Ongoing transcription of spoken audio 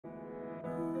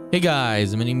Hey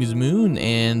guys, my name is Moon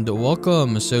and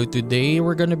welcome. So today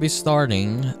we're gonna be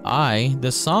starting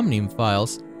the Somnium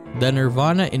Files, the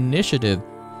NirvanA Initiative.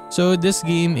 So this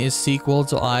game is sequel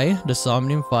to the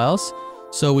Somnium Files.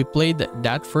 So we played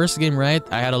that first game, right?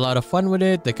 I had a lot of fun with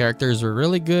it. The characters were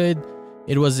really good.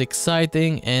 It was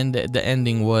exciting and the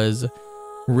ending was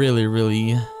really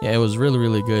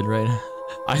good, right?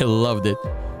 I loved it.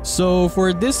 So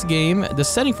for this game, the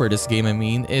setting for this game,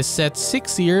 is set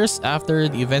 6 years after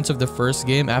the events of the first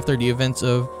game, after the events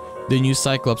of the new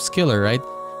Cyclops killer, right?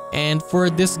 And for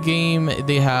this game,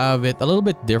 they have it a little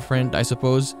bit different, I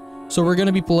suppose. So we're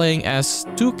gonna be playing as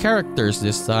 2 characters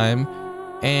this time.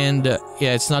 And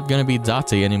yeah, it's not gonna be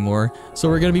Date anymore. So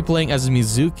we're gonna be playing as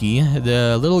Mizuki,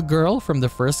 the little girl from the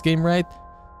first game, right?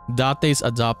 Date's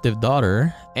adoptive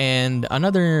daughter, and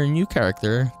another new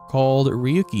character called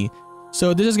Ryuki.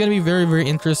 So this is gonna be very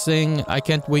interesting. I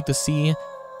can't wait to see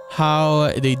how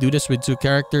they do this with 2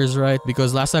 characters, right?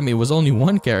 Because last time it was only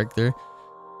 1 character,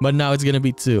 but now it's gonna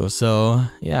be 2. So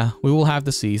yeah, we will have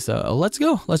to see. So let's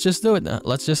go. Let's just do it.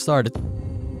 Let's just start it.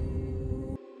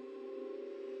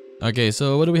 Okay,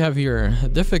 so what do we have here?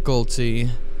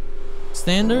 Difficulty.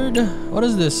 Standard? What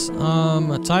is this?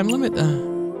 Time limit?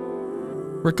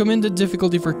 Recommended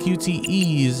difficulty for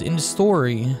QTEs in the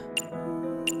story.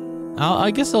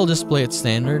 I guess I'll just play it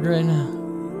standard right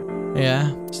now.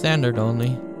 Yeah, standard only.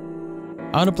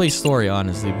 I want to play story,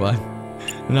 honestly, but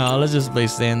no, let's just play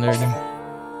standard.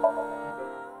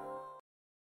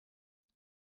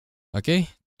 Okay,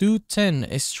 210,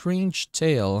 A Strange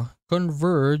Tale.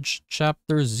 Converge,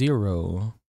 Chapter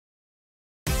 0.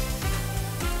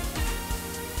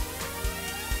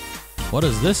 What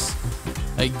is this?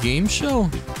 A game show?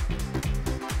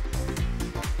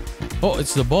 Oh,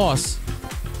 it's the boss.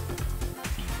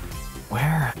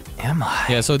 Where am I?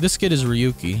 Yeah, so this kid is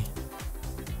Ryuki.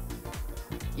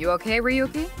 You okay,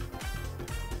 Ryuki?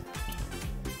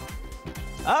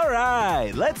 All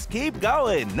right, let's keep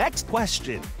going. Next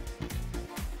question.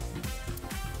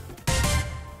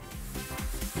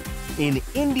 In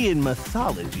Indian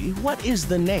mythology, what is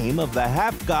the name of the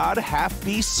half-god,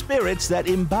 half-beast spirits that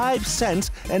imbibe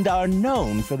sense and are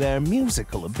known for their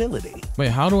musical ability? Wait,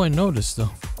 how do I know this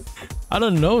though? I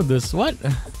don't know this. What?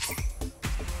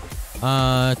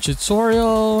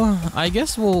 Tutorial. I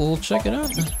guess we'll check it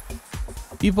out.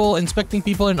 People inspecting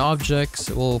people and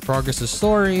objects will progress the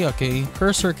story. Okay,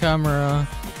 cursor camera.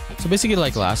 So basically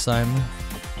like last time.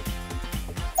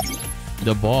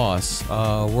 The boss.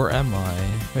 Where am I?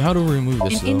 Wait, how do we remove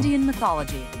this? In Indian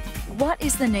mythology, what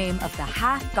is the name of the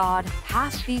half-god,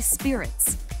 half-beast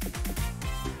spirits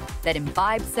that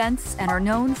imbibe sense and are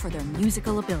known for their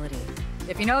musical ability?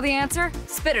 If you know the answer,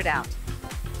 spit it out.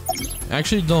 I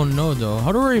actually don't know though.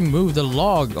 How do I remove the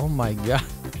log? Oh my god.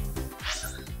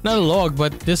 Not a log,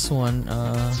 but this one.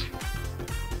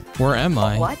 Where am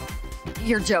I? What?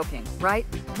 You're joking, right?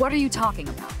 What are you talking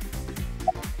about?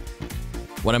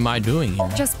 What am I doing here?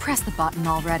 Just press the button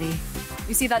already.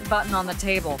 You see that button on the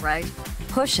table, right?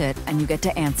 Push it and you get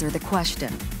to answer the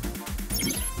question.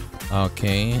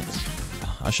 Okay.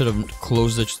 I should have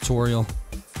closed the tutorial.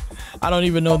 I don't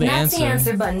even know the answer. That's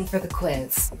the answer button for the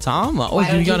quiz. Tama. Oh, Why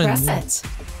don't we got you a press new, it?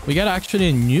 we got actually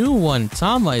a new one.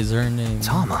 Tama is her name.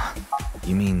 Tama?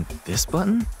 You mean this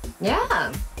button?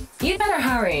 Yeah. You'd better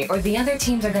hurry, or the other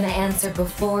teams are gonna answer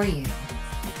before you.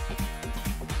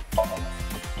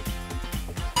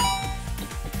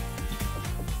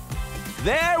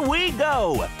 There we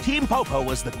go! Team Popo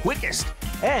was the quickest.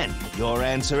 And your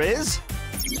answer is?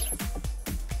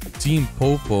 Team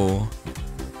Popo.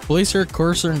 Place your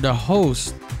cursor in the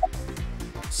host.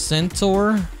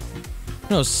 Centaur?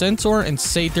 No, Centaur and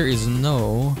Satyr is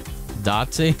no.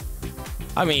 Date?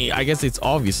 I mean, I guess it's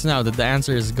obvious now that the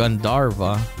answer is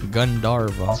Gandharva.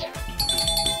 Gandharva.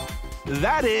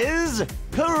 That is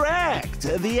correct.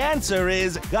 The answer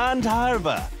is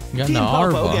Gandharva. Team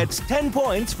Gandharva. Popo gets 10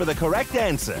 points for the correct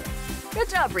answer. Good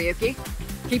job, Ryuki.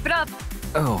 Keep it up.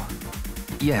 Oh,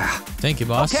 yeah. Thank you,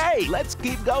 boss. Okay, let's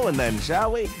keep going then,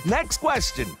 shall we? Next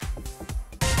question.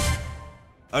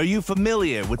 Are you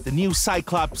familiar with the new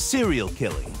Cyclops serial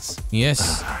killings?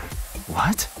 Yes.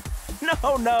 What?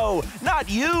 No, not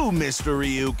you, Mr.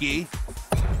 Ryuki.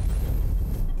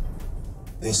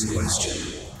 This question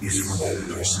is for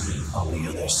that person on the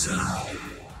other side.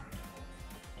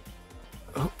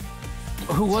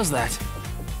 Who was that?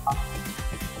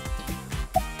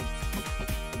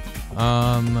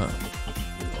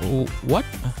 What?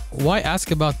 Why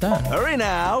ask about that? Hurry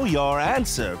now, your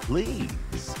answer, please.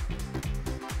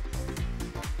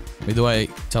 Wait, do I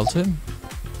tell to him?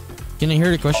 Can I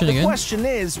hear the question The again? question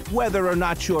is whether or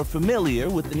not you're familiar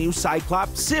with the new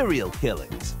Cyclops serial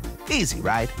killings. Easy,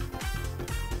 right?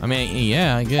 I mean,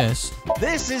 yeah, I guess.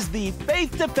 This is the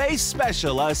Face to Face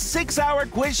Special, a 6-hour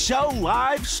quiz show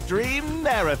live stream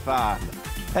marathon.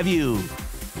 Have you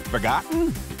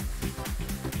forgotten?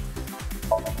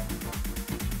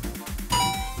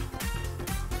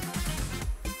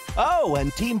 Oh,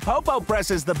 and Team Popo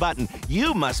presses the button.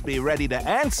 You must be ready to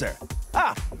answer.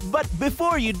 But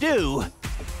before you do,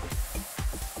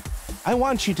 I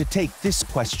want you to take this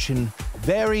question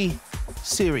very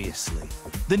seriously.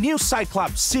 The new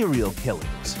Cyclops serial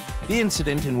killings, the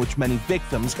incident in which many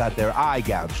victims got their eye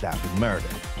gouged out and murdered.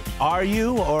 Are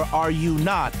you or are you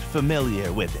not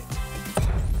familiar with it?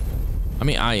 I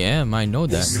mean, I am. I know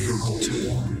It's that. difficult to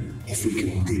learn if we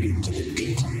can dig into the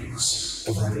details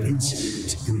of that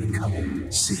incident in the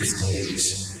coming 6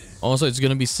 days. Also, it's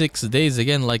gonna be 6 days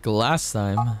again, like last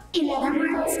time. In other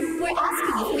words, we're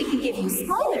asking if we can give you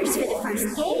spoilers for the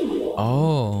first game.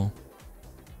 Oh.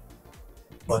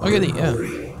 But Okay, don't yeah.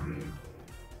 worry.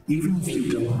 Even if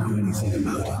you don't know anything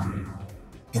about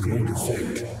it, it won't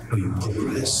affect how you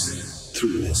progress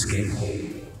through this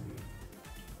game.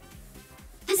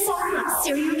 The Cyclops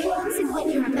serial killings and what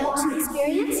you're about to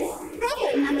experience, they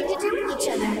have nothing to do with each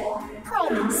other.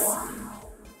 Promise.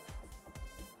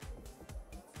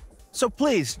 So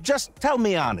please, just tell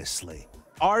me honestly,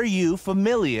 are you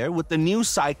familiar with the new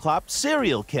Cyclops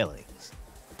serial killings?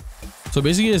 So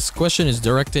basically, this question is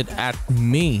directed at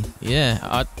me. Yeah,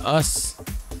 at us.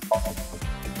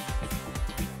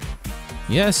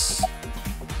 Yes,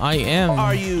 I am.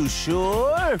 Are you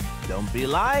sure? Don't be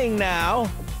lying now.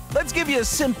 Let's give you a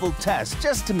simple test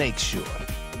just to make sure.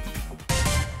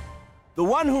 The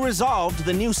one who resolved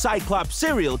the new Cyclops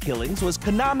serial killings was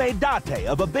Kaname Date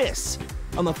of Abyss.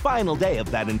 On the final day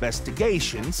of that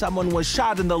investigation, someone was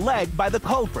shot in the leg by the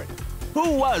culprit.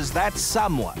 Who was that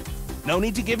someone? No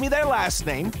need to give me their last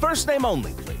name, first name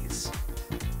only, please.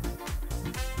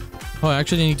 Oh, I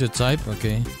actually need to type?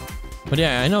 Okay. But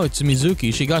yeah, I know it's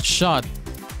Mizuki. She got shot.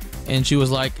 And she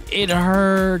was like, it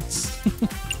hurts.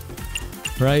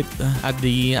 Right? At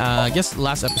the, I guess,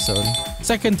 last episode.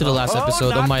 Second to the last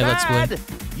episode of my Let's Play.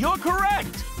 You're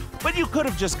correct. But you could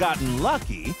have just gotten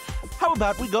lucky. How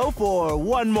about we go for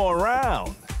one more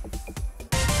round?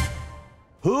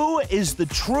 Who is the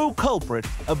true culprit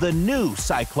of the new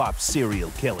Cyclops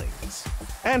serial killings?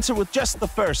 Answer with just the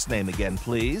first name again,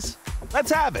 please.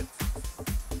 Let's have it.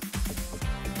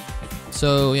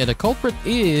 So, yeah, the culprit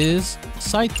is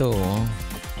Saito.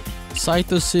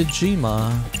 Saito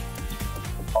Sejima.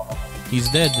 He's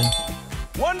dead.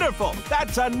 Wonderful.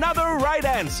 That's another right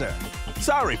answer.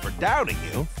 Sorry for doubting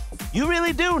you. You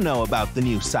really do know about the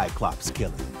new Cyclops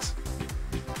killings.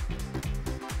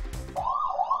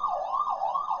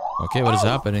 Okay, what is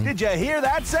happening? Did you hear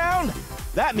that sound?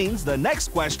 That means the next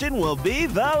question will be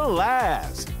the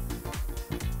last.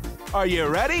 Are you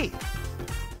ready?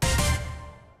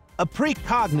 A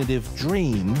precognitive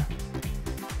dream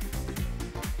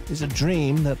is a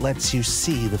dream that lets you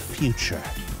see the future.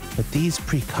 But these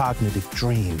precognitive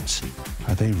dreams,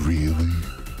 Are they really,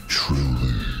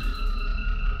 truly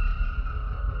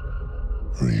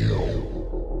real?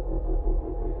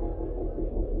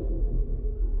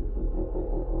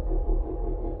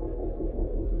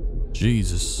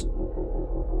 Jesus.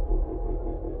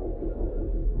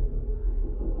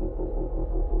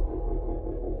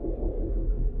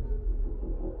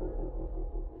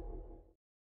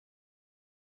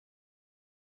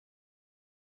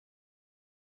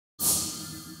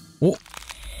 Oh.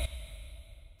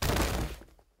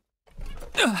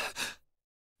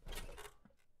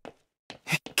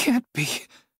 It can't be.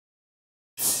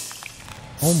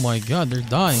 Oh my god, they're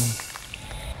dying.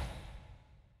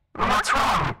 What's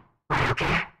wrong? Are you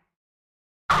okay?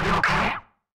 Are you okay?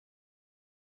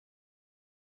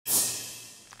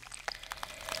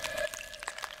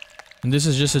 And this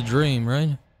is just a dream,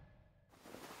 right?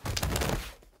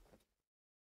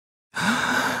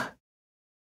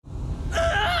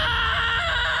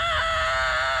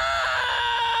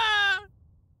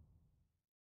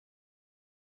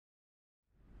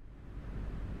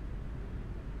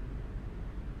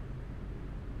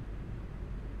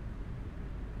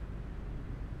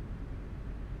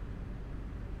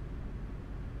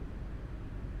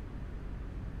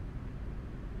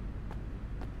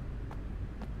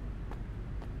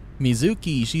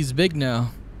 Mizuki, she's big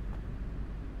now.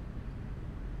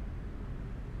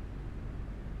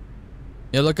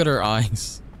 Yeah, look at her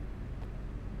eyes.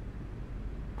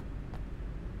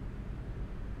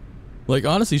 Like,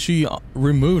 honestly, she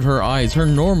removed her eyes, her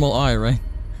normal eye, right?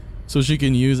 So she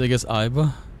can use, I guess,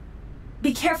 Aiba.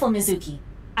 Be careful, Mizuki.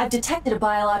 I've detected a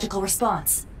biological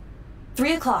response.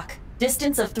 3 o'clock,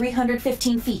 distance of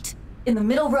 315 feet. in the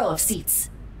middle row of seats.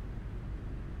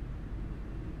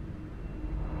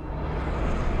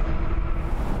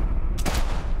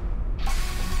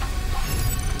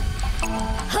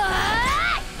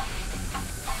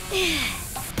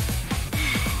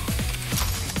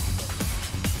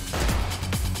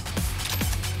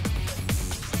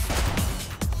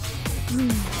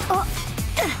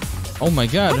 Oh my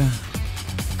god.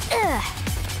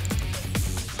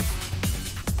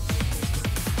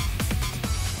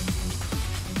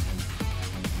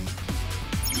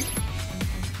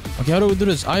 Okay, how do we do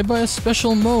this? I buy a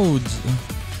special modes.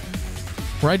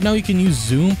 Right now you can use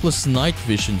zoom plus night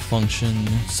vision function.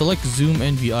 Select zoom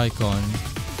NV icon.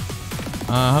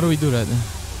 How do we do that?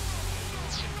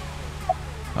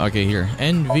 Okay, here.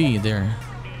 NV there.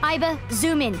 Iba,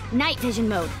 zoom in, night vision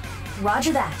mode.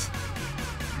 Roger that.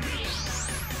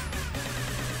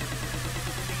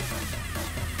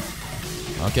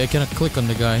 Okay, I cannot click on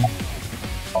the guy.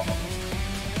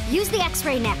 Use the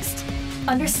X-ray next.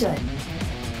 Understood.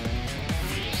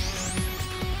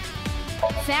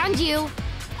 Found you.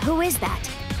 Who is that?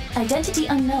 Identity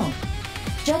unknown.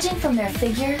 Judging from their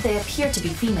figure, they appear to be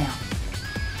female.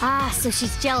 Ah, so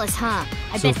she's jealous, huh?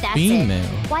 I So bet that's female.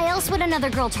 it. Why else would another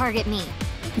girl target me?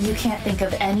 You can't think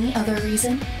of any other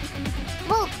reason?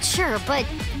 Well, sure, but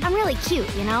I'm really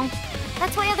cute, you know?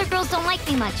 That's why other girls don't like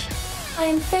me much.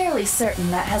 I'm fairly certain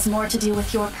that has more to do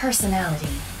with your personality.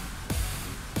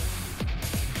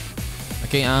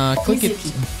 Okay, click it.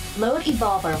 Mizuki, load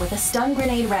Evolver with a stun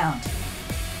grenade round.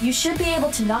 You should be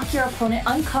able to knock your opponent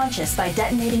unconscious by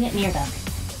detonating it near them.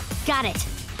 Got it.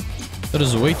 That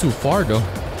is way too far though.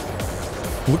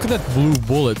 Look at that blue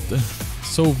bullet.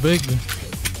 So big.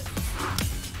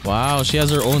 Wow, she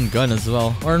has her own gun as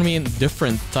well. Or I mean,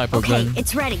 different type of Okay, gun.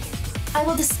 it's ready. I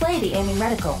will display the aiming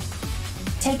reticle.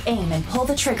 Take aim and pull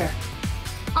the trigger.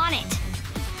 On it.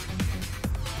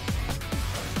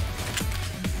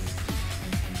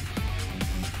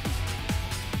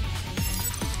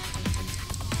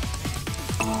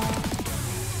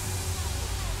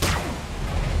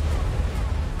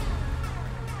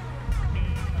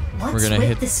 What's We're gonna with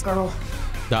hit this girl?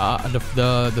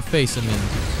 the face, I mean.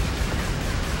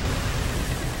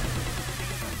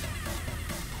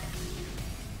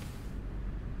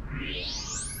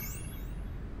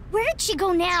 Where did she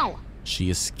go now? She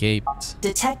escaped.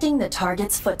 Detecting the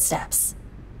target's footsteps.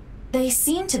 They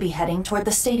seem to be heading toward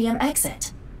the stadium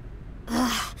exit.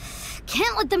 Ugh,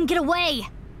 can't let them get away.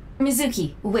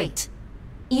 Mizuki, wait.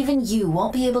 Even you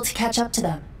won't be able to catch up to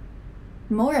them.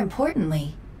 More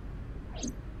importantly,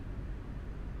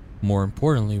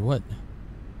 What?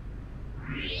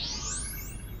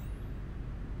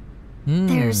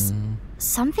 There's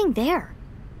something there.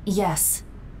 yes.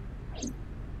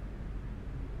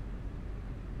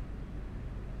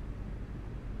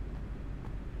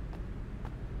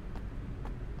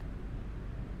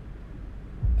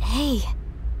 Hey,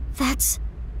 that's...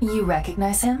 You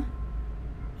recognize him?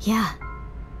 Yeah,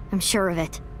 I'm sure of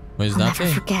it. What is I'll that never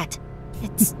thing? forget.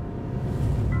 It's...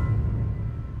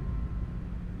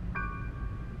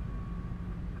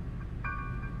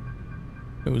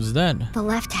 What was that? the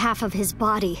left half of his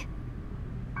body.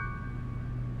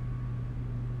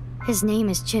 His name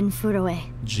is Jin Furue.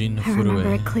 Jin I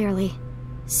remember it Furue. clearly.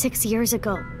 6 years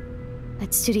ago,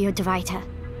 at Studio Devaita.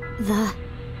 The...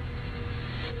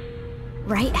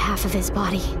 right half of his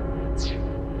body.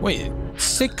 Wait,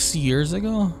 6 years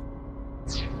ago?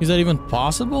 Is that even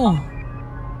possible? I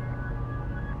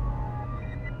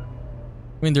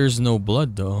mean, there's no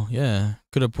blood though. Yeah,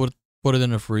 could have put it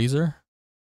in a freezer,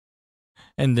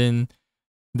 and then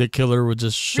the killer would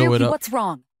just show Ryuki, it up. what's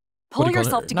wrong? What Pull do you call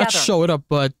yourself it? together. Not show it up,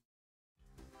 but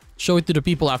show it to the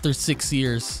people after 6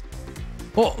 years.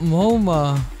 Oh,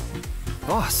 Moma.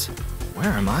 Boss, where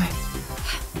am I?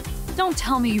 Don't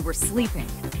tell me you were sleeping.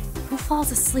 Who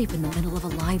falls asleep in the middle of a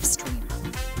live stream?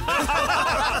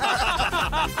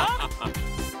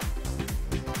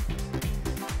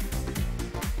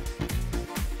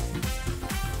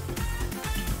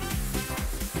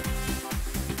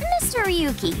 Mr.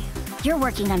 Ryuki, you're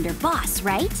working under Boss,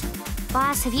 right?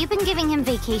 Boss, have you been giving him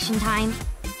vacation time?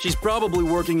 She's probably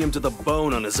working him to the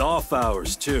bone on his off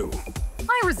hours, too.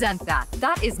 I resent that.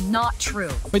 That is not true.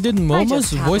 Wait, did I Moma's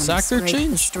just have voice him actor scrape the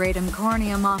change? stratum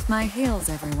corneum off my heels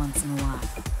every once in a while.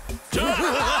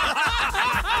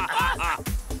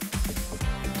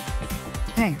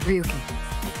 Hey,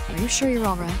 Ryuki. Are you sure you're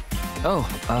all right? Oh,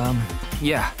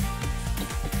 yeah.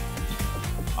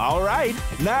 All right,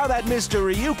 now that Mr.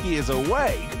 Ryuki is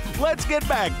away, let's get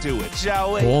back to it,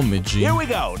 shall we? Homage. Here we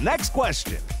go. Next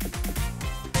question.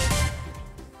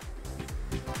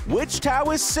 Which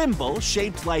Taoist symbol,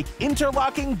 shaped like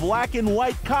interlocking black and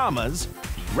white commas,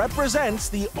 represents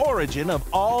the origin of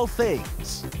all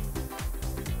things?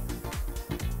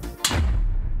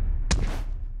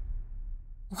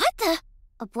 What the?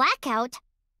 A blackout?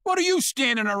 What are you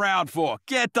standing around for?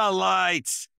 Get the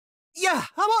lights! Yeah,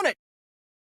 I'm on it.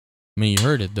 I mean, you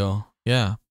heard it though.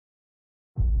 Yeah.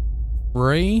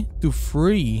 Pray to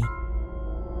free.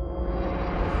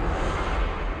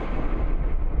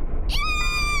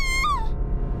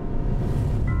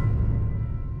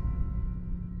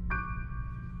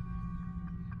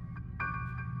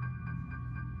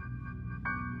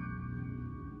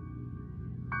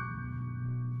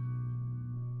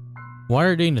 Why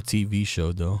are they in a TV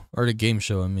show though? Or the game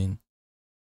show, I mean.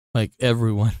 Like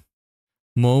everyone.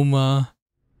 Moma.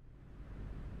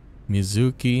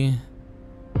 Mizuki.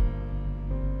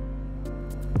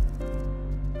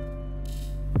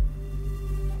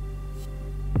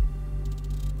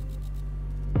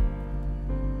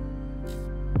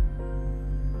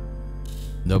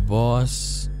 The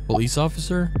boss. Police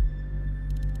officer?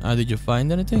 Did you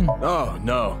find anything? Oh,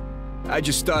 no. I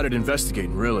just started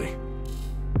investigating, really.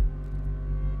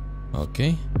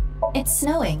 Okay. It's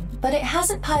snowing, but it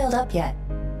hasn't piled up yet.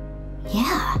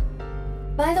 Yeah.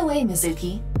 By the way,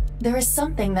 Mizuki, there is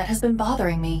something that has been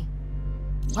bothering me.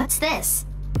 What's this?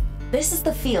 This is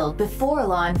the field before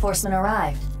law enforcement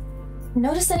arrived.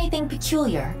 Notice anything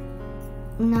peculiar?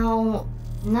 No,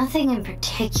 nothing in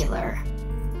particular.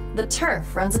 The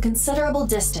turf runs a considerable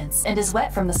distance and is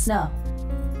wet from the snow.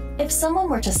 If someone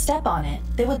were to step on it,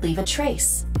 they would leave a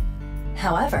trace.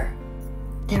 However,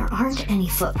 there aren't any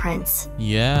footprints.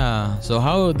 Yeah, so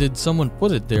how did someone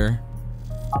put it there?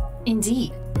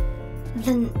 Indeed.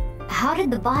 Then how did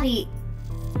the body...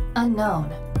 Unknown.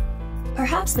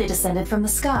 Perhaps they descended from the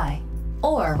sky,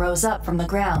 or rose up from the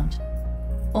ground.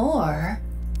 Or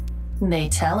they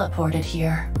teleported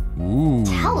here. Ooh.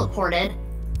 Teleported?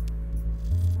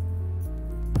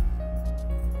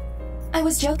 I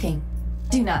was joking.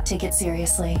 Do not take it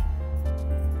seriously.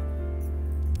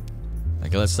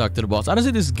 Okay, let's talk to the boss.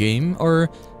 Honestly, this game, or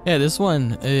yeah, this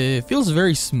one, it feels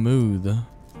very smooth.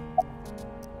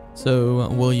 So,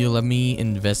 will you let me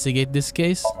investigate this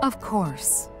case? Of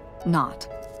course not.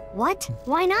 What?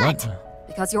 Why not? What?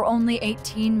 Because you're only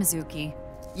 18, Mizuki.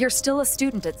 You're still a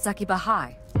student at Sekiba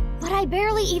High. But I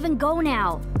barely even go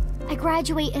now. I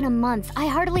graduate in a month. I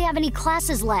hardly have any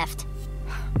classes left.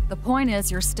 The point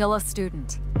is, you're still a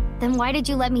student. Then why did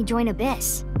you let me join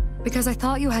Abyss? Because I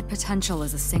thought you had potential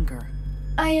as a sinker.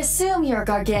 I assume your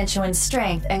gargantuan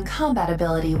strength and combat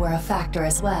ability were a factor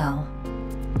as well.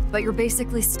 But you're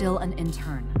basically still an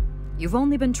intern. You've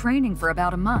only been training for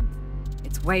about a month.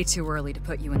 It's way too early to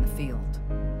put you in the field.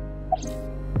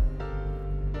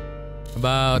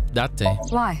 About Date.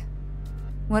 Why?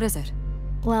 What is it?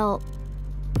 Well,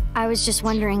 I was just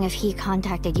wondering if he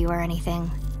contacted you or anything.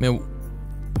 Man,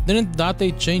 didn't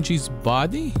Date change his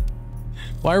body?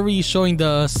 Why are we showing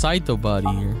the Saito body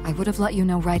here? I would have let you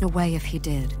know right away if he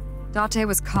did. Date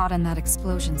was caught in that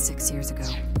explosion 6 years ago.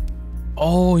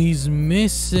 Oh, he's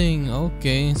missing.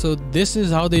 Okay, so this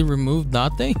is how they removed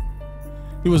Date?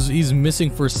 He's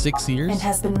missing for 6 years? And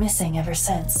has been missing ever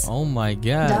since. Oh my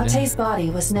god. Date's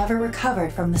body was never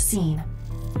recovered from the scene.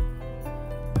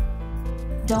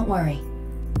 Don't worry.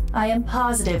 I am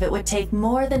positive it would take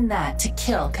more than that to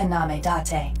kill Kaname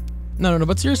Date. No,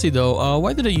 but seriously though,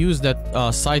 why did they use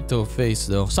that Saito face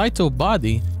though? Saito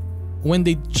body, when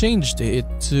they changed it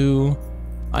to,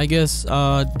 I guess,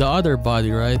 the other body,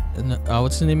 right? And,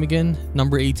 what's the name again?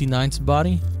 Number 89's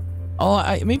body? Oh,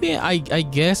 I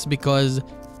guess because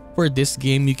for this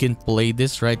game you can play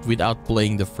this, right, without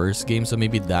playing the first game, so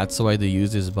maybe that's why they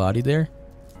use his body there?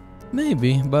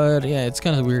 Maybe, but yeah, it's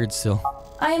kind of weird still.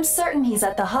 I am certain he's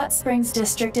at the Hot Springs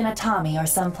District in Atami or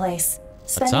someplace,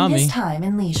 spending his time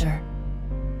in leisure.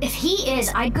 If he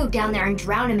is, I'd go down there and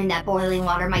drown him in that boiling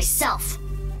water myself.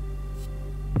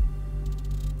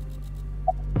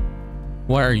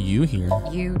 Why are you here?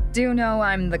 You do know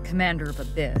I'm the commander of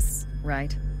Abyss,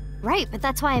 right? Right, but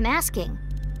that's why I'm asking.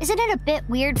 Isn't it a bit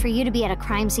weird for you to be at a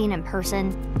crime scene in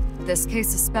person? This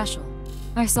case is special.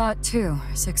 I saw it too,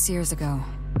 6 years ago.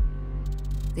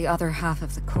 The other half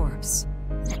of the corpse.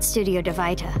 At Studio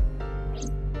Devita.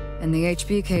 And the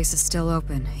HB case is still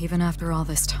open, even after all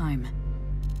this time.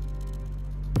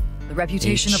 The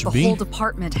reputation of the whole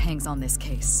department hangs on this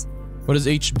case. What is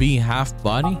HB, half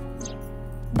body?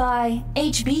 By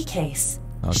HB case,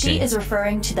 she is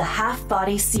referring to the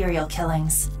half-body serial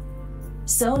killings.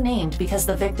 So named because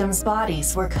the victims'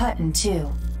 bodies were cut in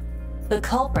two. The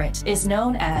culprit is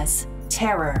known as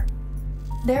Terror.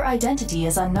 Their identity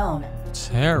is unknown,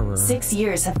 Terror. 6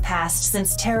 years have passed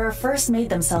since Terror first made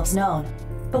themselves known,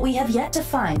 but we have yet to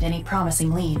find any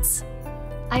promising leads.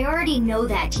 I already know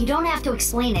that. You don't have to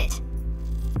explain it.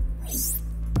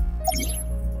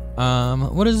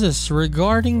 What is this?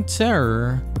 Regarding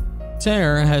terror,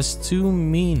 terror has two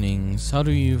meanings. How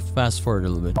do you fast forward a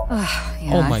little bit?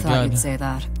 Yeah, oh my I thought god. you'd say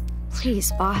that.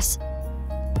 Please, boss.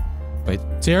 Wait,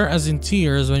 tear as in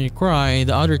tears when you cry.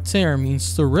 The other tear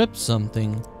means to rip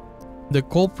something. The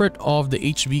culprit of the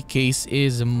HB case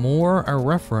is more a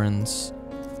reference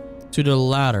to the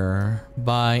latter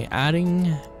by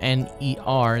adding an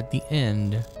ER at the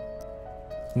end.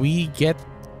 We get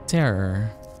terror.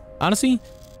 Honestly,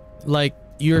 like,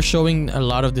 you're showing a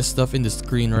lot of this stuff in the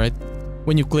screen, right?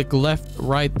 When you click left,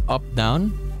 right, up,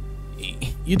 down,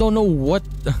 you don't know what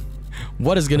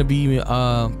is gonna be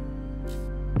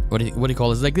what do you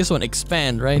call it? It's like this one,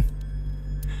 expand, right?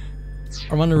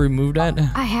 I want to remove that.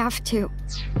 I have to.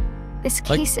 This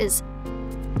case is...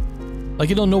 Like,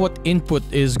 you don't know what input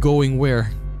is going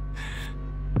where.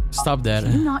 Stop that.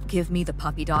 Can you not give me the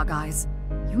puppy dog eyes?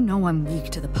 You know I'm weak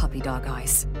to the puppy dog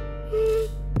eyes.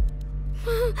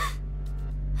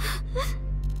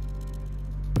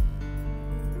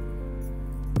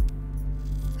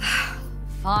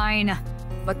 Fine,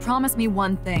 but promise me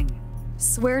one thing.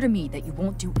 Swear to me that you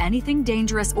won't do anything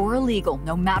dangerous or illegal,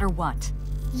 no matter what.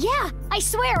 Yeah, I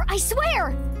swear, I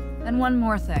swear! And one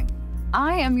more thing.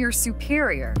 I am your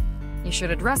superior. You should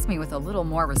address me with a little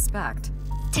more respect.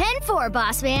 10-4,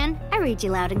 boss man. I read you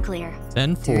loud and clear.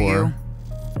 10-4.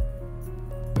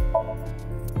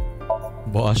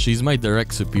 Boss, she's my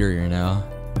direct superior now.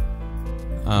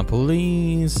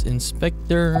 Police,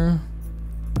 inspector.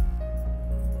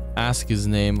 Ask his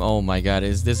name. Oh my god,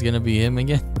 is this gonna be him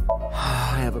again?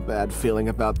 I have a bad feeling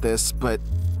about this, but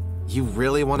you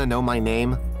really want to know my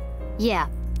name? Yeah.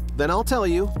 Then I'll tell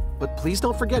you, but please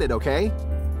don't forget it, okay?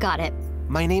 Got it.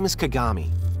 My name is Kagami.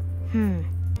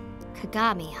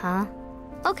 Kagami, huh?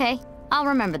 Okay, I'll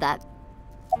remember that.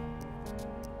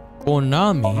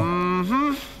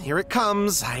 Konami. Here it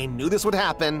comes. I knew this would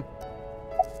happen.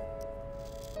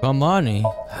 Kamani.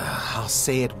 I'll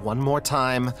say it one more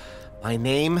time. My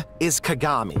name is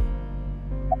Kagami.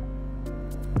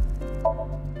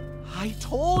 I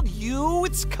told you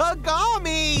it's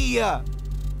Kagami!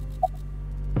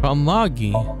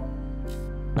 Kamagi.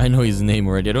 I know his name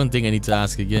already. I don't think I need to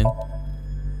ask again.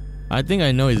 I think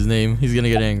I know his name. He's gonna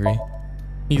get angry.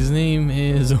 His name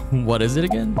is... What is it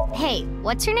again? Hey,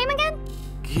 what's your name again?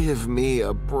 Give me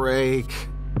a break.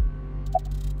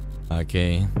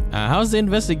 Okay. How's the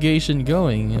investigation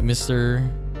going,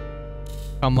 Mr.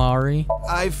 Kamari?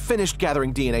 I've finished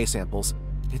gathering DNA samples.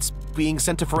 It's being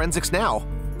sent to forensics now.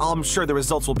 I'm sure the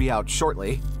results will be out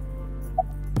shortly.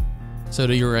 So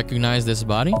do you recognize this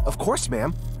body? Of course,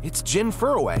 ma'am. It's Jin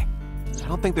Furaway. I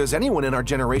don't think there's anyone in our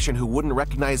generation who wouldn't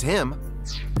recognize him.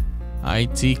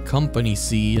 IT company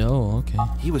CEO, okay.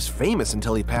 He was famous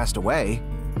until he passed away.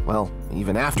 Well,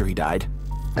 even after he died.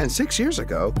 And 6 years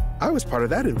ago, I was part of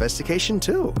that investigation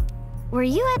too. Were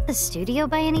you at the studio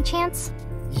by any chance?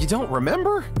 You don't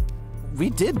remember? We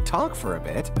did talk for a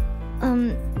bit.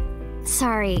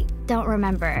 Sorry, don't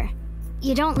remember.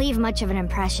 You don't leave much of an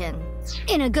impression.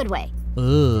 In a good way.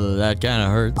 Ugh, that kinda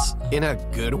hurts. In a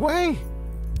good way?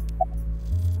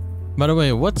 By the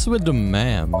way, what's with the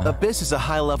ma'am? Abyss is a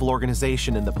high-level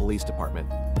organization in the police department.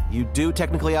 You do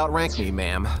technically outrank me,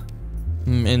 ma'am.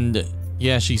 And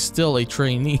yeah, she's still a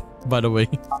trainee, by the way.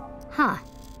 Huh.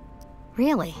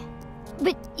 Really?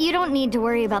 But you don't need to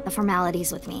worry about the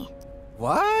formalities with me.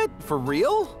 What? For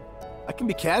real? I can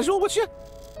be casual with you?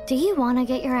 Do you want to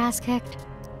get your ass kicked?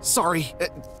 Sorry.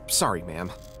 Sorry, ma'am.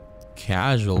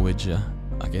 Casual with ya.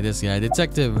 Okay, this guy,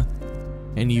 detective.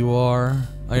 And you are...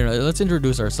 I don't know, let's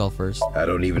introduce ourselves first. I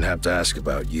don't even have to ask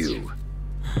about you.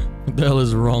 What the hell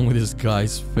is wrong with this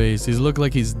guy's face? He looks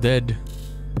like he's dead.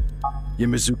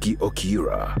 Yamazuki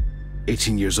Okira,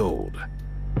 18 years old.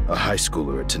 A high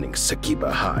schooler attending Sakiba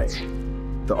High.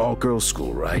 The all-girls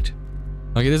school, right?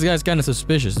 Okay, this guy's kind of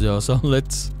suspicious though, so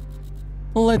let's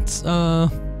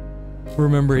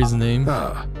remember his name.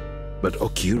 Ah, but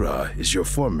Okira is your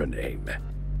former name.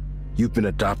 You've been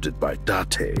adopted by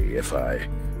Date, if I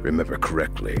remember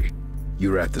correctly.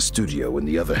 You were at the studio when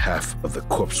the other half of the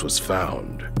corpse was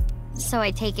found. So I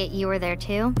take it you were there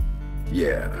too?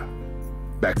 Yeah.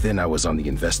 Back then I was on the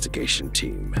investigation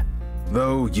team.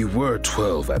 Though you were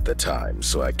 12 at the time,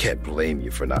 so I can't blame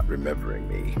you for not remembering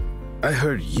me. I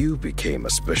heard you became a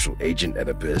special agent at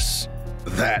Abyss.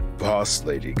 That boss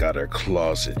lady got her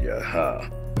claws in you, huh?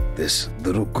 This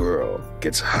little girl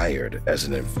gets hired as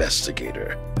an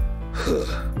investigator.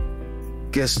 Huh.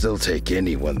 Guess they'll take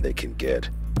anyone they can get.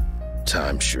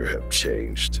 Times sure have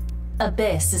changed.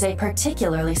 Abyss is a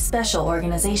particularly special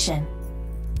organization.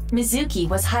 Mizuki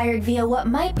was hired via what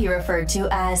might be referred to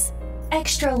as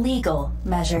extra-legal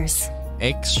measures.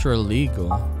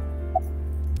 Extra-legal?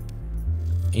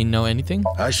 You know anything?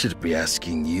 I should be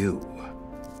asking you.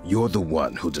 You're the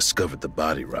one who discovered the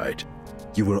body, right?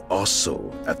 You were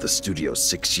also at the studio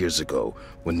 6 years ago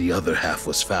when the other half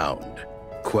was found.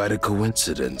 Quite a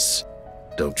coincidence,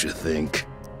 don't you think?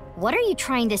 What are you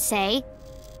trying to say?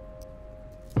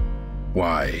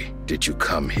 Why did you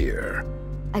come here?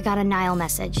 I got a Nile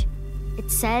message.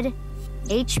 It said,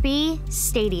 HB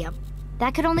Stadium.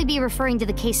 That could only be referring to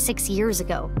the case 6 years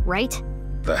ago, right?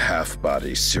 The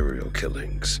half-body serial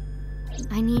killings.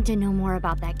 I need to know more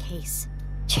about that case.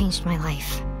 Changed my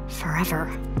life. Forever.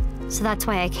 So that's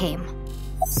why I came.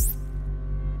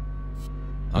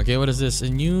 Okay, what is this? A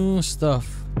new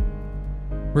stuff.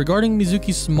 Regarding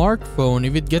Mizuki's smartphone,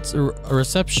 if it gets a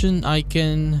reception, I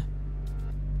can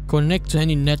connect to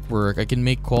any network. I can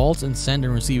make calls and send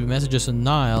and receive messages on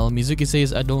Nile. Mizuki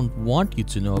says, I don't want you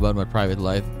to know about my private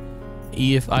life.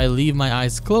 If I leave my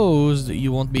eyes closed,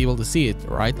 you won't be able to see it,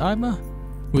 right, Aima?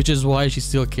 Which is why she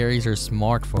still carries her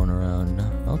smartphone around.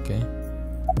 Okay.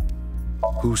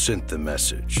 Who sent the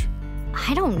message?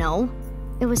 I don't know.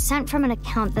 It was sent from an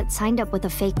account that signed up with a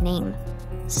fake name.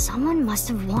 Someone must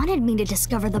have wanted me to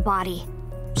discover the body.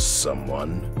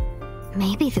 Someone?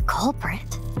 Maybe the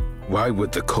culprit. Why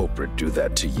would the culprit do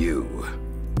that to you?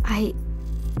 I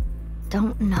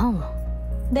don't know.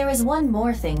 There is one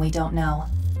more thing we don't know.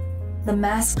 The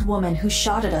masked woman who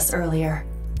shot at us earlier.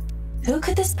 Who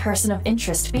could this person of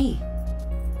interest be?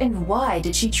 And why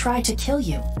did she try to kill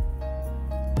you?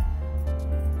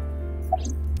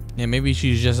 Yeah, maybe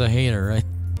she's just a hater, right?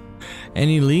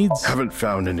 Any leads? Haven't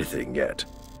found anything yet.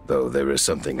 Though there is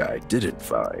something I didn't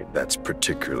find that's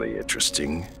particularly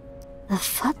interesting. The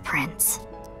footprints.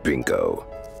 Bingo.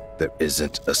 There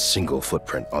isn't a single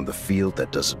footprint on the field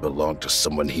that doesn't belong to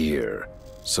someone here.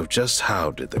 So just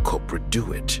how did the culprit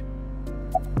do it?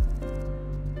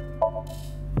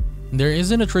 There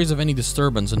isn't a trace of any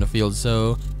disturbance in the field,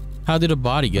 so how did a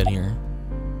body get here?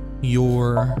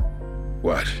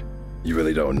 What? You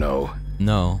really don't know?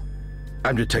 No.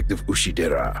 I'm Detective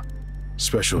Ushidera,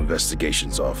 Special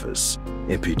Investigations Office,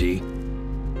 MPD.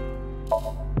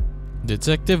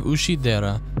 Detective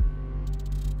Ushidera.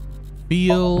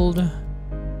 Field.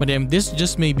 But damn, this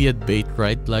just may be a bait,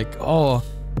 right? Like, oh,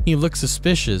 he looks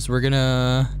suspicious. We're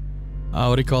gonna,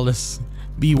 what do you call this?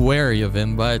 Be wary of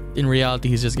him, but in reality,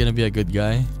 he's just gonna be a good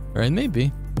guy. Right?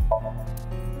 Maybe.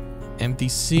 Empty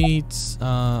seats.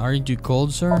 Aren't you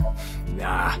cold, sir?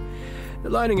 Nah. The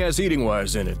lining has heating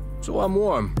wires in it, so I'm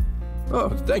warm. Oh,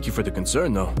 thank you for the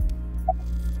concern, though.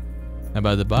 How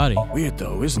about the body? Weird,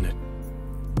 though, isn't it?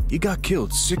 He got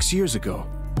killed 6 years ago,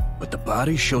 but the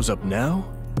body shows up now?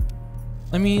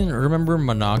 I mean, remember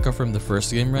Manaka from the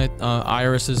first game, right?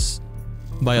 Iris's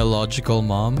biological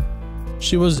mom.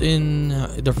 She was in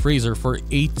the freezer for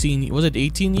 18... Was it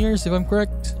 18 years, if I'm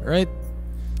correct? Right?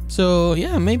 So,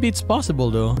 yeah, maybe it's possible,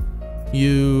 though.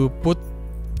 You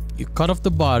cut off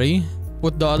the body,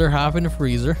 put the other half in the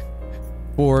freezer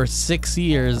for 6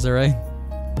 years, alright?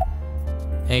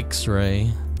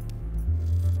 X-ray.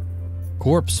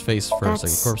 Corpse face first,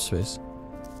 like corpse face.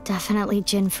 Definitely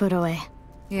Jin Fudoe.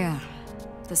 Yeah.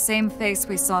 The same face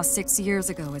we saw 6 years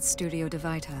ago at Studio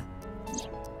Devita.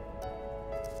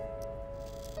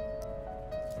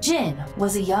 Jin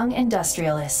was a young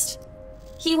industrialist.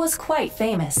 He was quite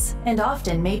famous and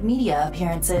often made media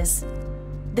appearances.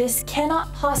 This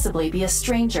cannot possibly be a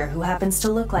stranger who happens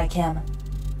to look like him.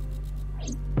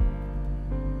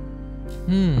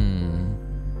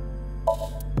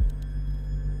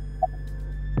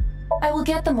 I will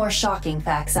get the more shocking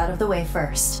facts out of the way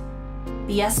first.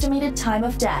 The estimated time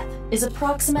of death is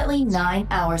approximately 9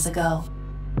 hours ago.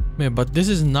 Man, but this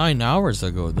is 9 hours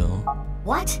ago, though.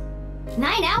 What?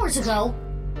 9 hours ago?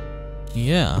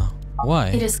 Yeah. Why?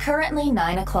 It is currently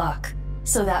 9 o'clock,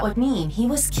 so that would mean he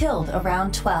was killed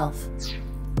around 12.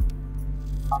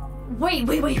 Wait.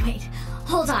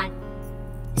 Hold on.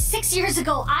 6 years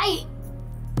ago,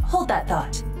 Hold that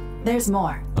thought. There's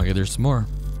more. Okay, there's more.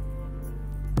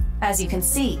 As you can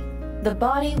see, the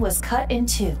body was cut in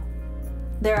two.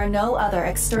 There are no other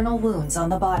external wounds on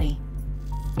the body.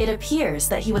 It appears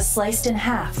that he was sliced in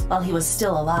half while he was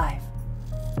still alive.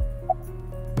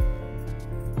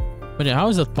 But how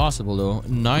is that possible, though?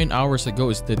 9 hours ago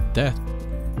is the death.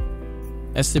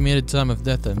 Estimated time of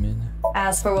death, I mean.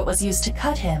 As for what was used to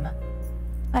cut him,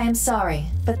 I am sorry,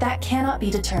 but that cannot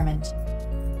be determined.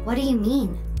 What do you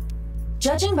mean?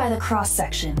 Judging by the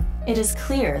cross-section, it is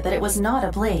clear that it was not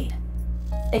a blade.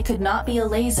 It could not be a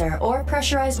laser or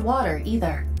pressurized water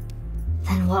either.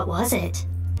 Then what was it?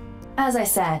 As I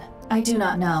said, I do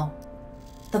not know.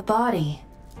 The body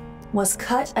was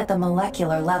cut at the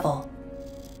molecular level.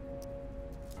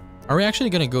 Are we actually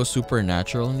gonna go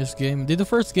supernatural in this game? Did the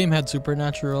first game had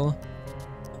supernatural?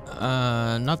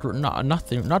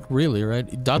 Not really,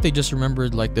 right? Date just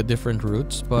remembered like the different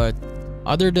routes, but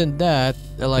other than that,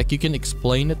 like you can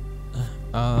explain it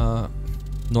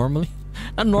normally.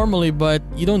 Not normally, but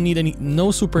you don't need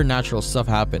no supernatural stuff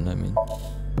happen, I mean.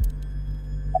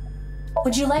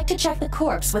 Would you like to check the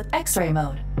corpse with X-ray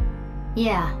mode?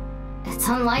 Yeah. It's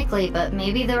unlikely, but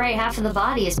maybe the right half of the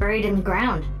body is buried in the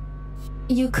ground.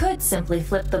 You could simply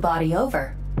flip the body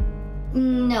over.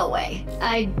 No way.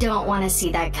 I don't want to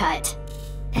see that cut.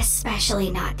 Especially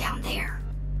not down there.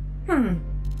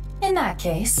 In that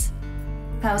case,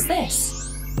 how's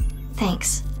this?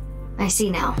 Thanks. I see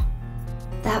now.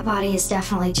 That body is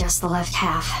definitely just the left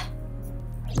half.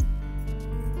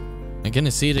 I'm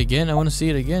gonna see it again. I want to see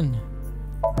it again.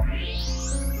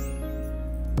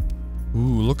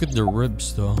 Ooh, look at the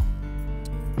ribs though.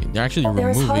 They're actually removing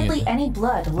it. There is hardly any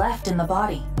blood left in the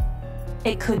body.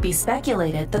 It could be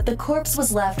speculated that the corpse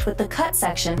was left with the cut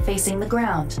section facing the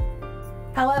ground.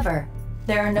 However,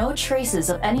 there are no traces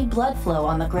of any blood flow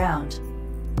on the ground.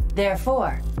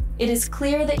 Therefore, it is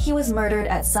clear that he was murdered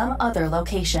at some other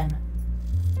location.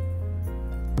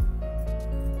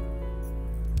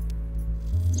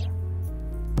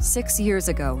 "6 years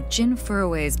ago, Jin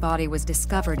Furue's body was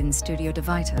discovered in Studio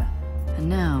Devita. And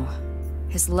now,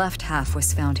 his left half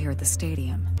was found here at the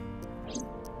stadium.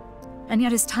 And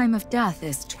yet his time of death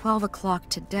is 12 o'clock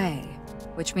today,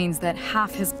 which means that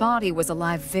half his body was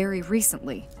alive very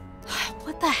recently.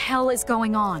 What the hell is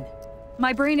going on?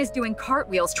 My brain is doing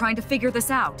cartwheels trying to figure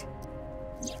this out.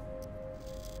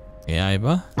 Hey,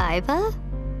 Aiba? Aiba?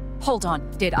 Hold on,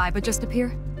 did Aiba just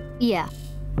appear? Yeah.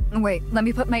 Wait, let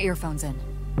me put my earphones in.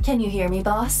 Can you hear me,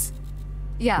 boss?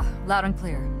 Yeah, loud and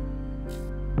clear.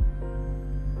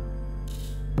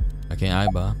 Okay,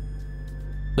 Aiba.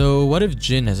 So, what if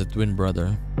Jin has a twin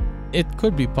brother? It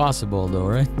could be possible though,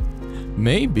 right?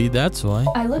 Maybe that's why.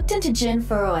 I looked into Jin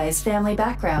Furue's family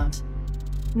background.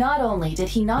 Not only did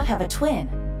he not have a twin,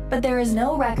 but there is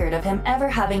no record of him ever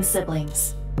having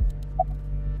siblings.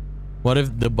 What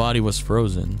if the body was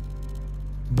frozen?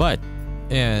 But,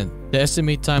 and the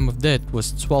estimated time of death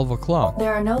was 12 o'clock.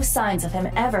 There are no signs of him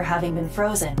ever having been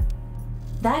frozen.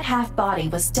 That half body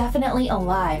was definitely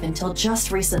alive until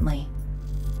just recently.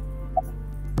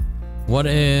 What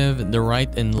if the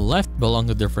right and left belong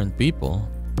to different people?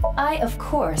 I, of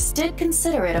course, did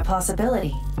consider it a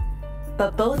possibility.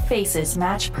 But both faces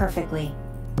match perfectly.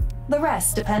 The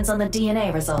rest depends on the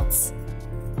DNA results.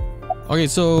 Okay,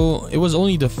 so it was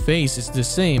only the face is the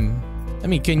same. I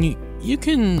mean, you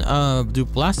can do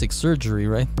plastic surgery,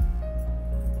 right?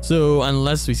 So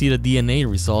unless we see the DNA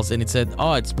results and it said,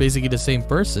 oh, it's basically the same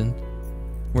person,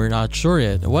 we're not sure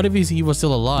yet. What if he was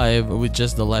still alive with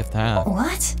just the left half?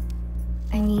 What?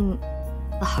 I mean,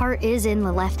 the heart is in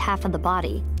the left half of the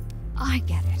body. I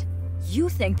get it. You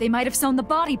think they might have sewn the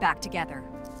body back together.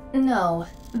 No,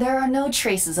 there are no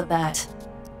traces of that.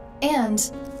 And,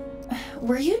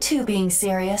 were you two being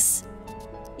serious?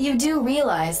 You do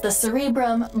realize the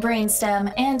cerebrum,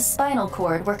 brainstem, and spinal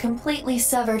cord were completely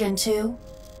severed in two?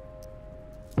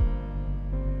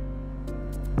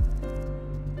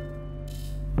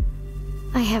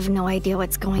 I have no idea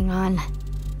what's going on.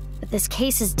 But this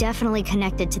case is definitely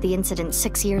connected to the incident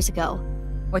 6 years ago.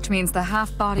 Which means the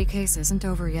half-body case isn't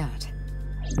over yet.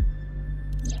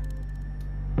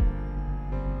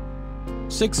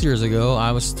 6 years ago,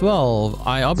 I was 12.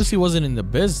 I obviously wasn't in the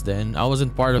biz then. I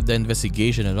wasn't part of the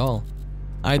investigation at all.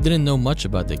 I didn't know much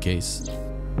about the case.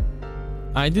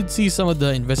 I did see some of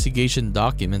the investigation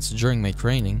documents during my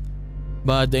training,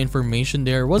 but the information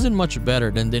there wasn't much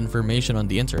better than the information on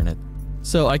the internet,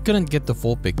 so I couldn't get the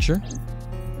full picture.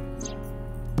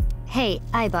 Hey,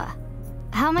 Aiba.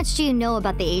 How much do you know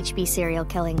about the HB serial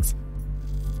killings?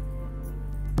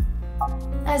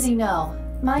 As you know,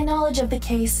 my knowledge of the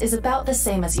case is about the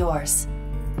same as yours.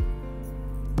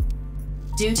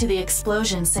 Due to the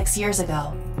explosion 6 years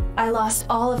ago, I lost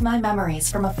all of my memories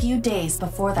from a few days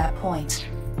before that point.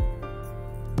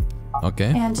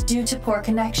 Okay. And due to poor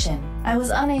connection, I was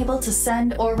unable to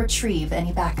send or retrieve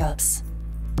any backups.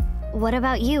 What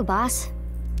about you, boss?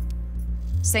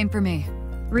 Same for me.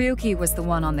 Ryuki was the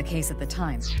one on the case at the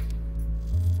time.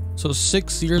 So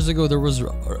 6 years ago, there was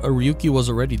Ryuki was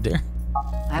already there?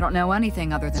 I don't know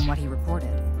anything other than what he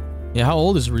reported. Yeah, how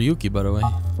old is Ryuki, by the way?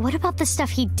 What about the stuff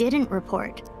he didn't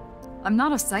report? I'm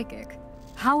not a psychic.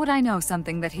 How would I know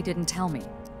something that he didn't tell me?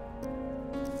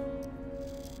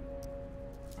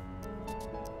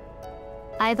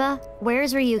 Aiba, where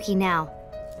is Ryuki now?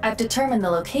 I've determined the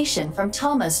location from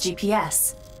Toma's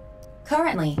GPS.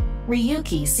 Currently,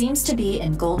 Ryuki seems to be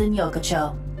in Golden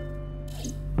Yokocho.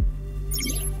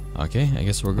 Okay, I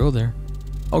guess we'll go there.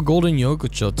 Oh, Golden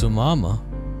Yokocho to Mama.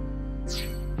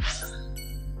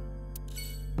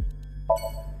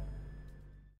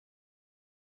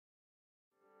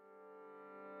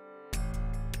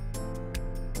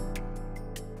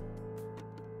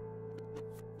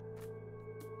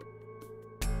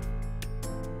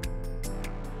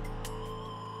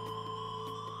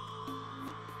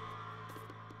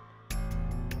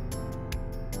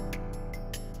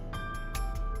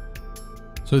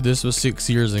 So this was 6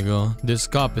 years ago. This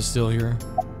cop is still here.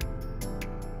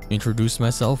 Introduce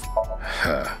myself.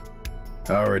 Huh.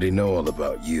 I already know all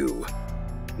about you.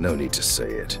 No need to say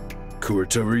it.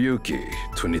 Kurito Ryuki,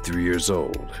 23 years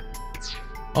old.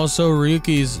 Also,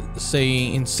 Ryuki's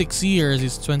saying in 6 years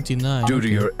he's 29. Due to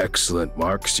your excellent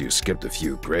marks, you skipped a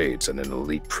few grades at an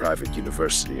elite private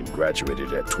university and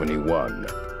graduated at 21.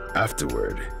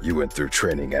 Afterward, you went through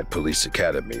training at Police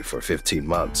Academy for 15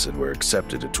 months and were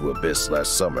accepted into Abyss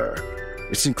last summer.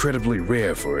 It's incredibly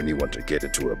rare for anyone to get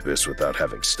into Abyss without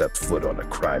having stepped foot on a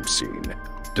crime scene.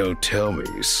 Don't tell me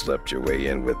you slept your way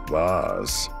in with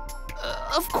Boss.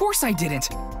 Of course I didn't.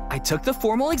 I took the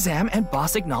formal exam and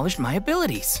Boss acknowledged my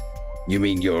abilities. You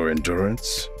mean your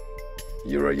endurance?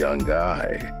 You're a young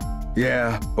guy.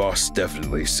 Yeah, Boss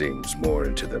definitely seems more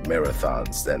into the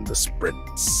marathons than the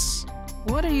sprints.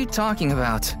 What are you talking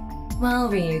about? Well,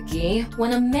 Ryuki,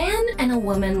 when a man and a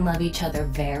woman love each other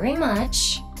very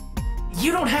much...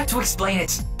 You don't have to explain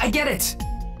it. I get it.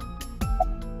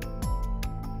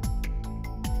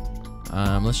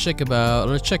 Let's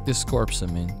check this corpse, I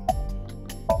mean.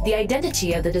 The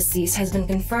identity of the deceased has been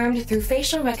confirmed through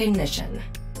facial recognition.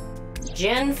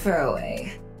 Jin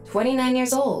Furue, 29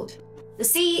 years old, the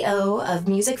CEO of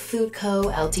Music Food Co.,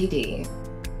 Ltd.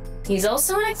 He's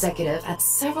also an executive at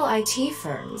several IT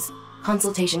firms,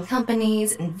 consultation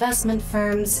companies, investment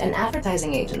firms, and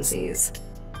advertising agencies.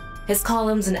 His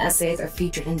columns and essays are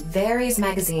featured in various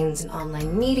magazines and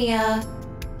online media.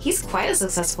 He's quite a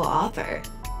successful author.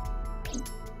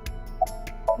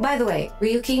 By the way,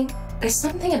 Ryuki, there's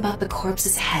something about the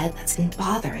corpse's head that's been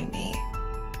bothering me.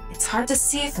 It's hard to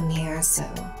see from here, so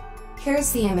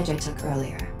here's the image I took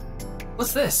earlier.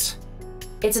 What's this?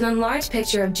 It's an enlarged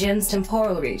picture of Jin's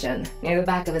temporal region, near the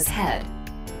back of his head.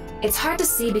 It's hard to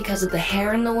see because of the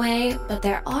hair in the way, but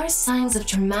there are signs of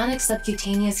traumatic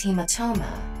subcutaneous hematoma.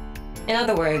 In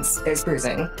other words, there's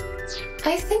bruising.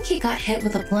 I think he got hit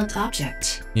with a blunt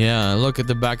object. Yeah, look at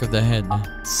the back of the head.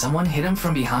 Someone hit him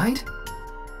from behind?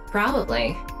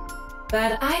 Probably.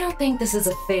 But I don't think this is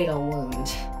a fatal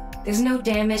wound. There's no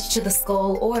damage to the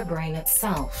skull or brain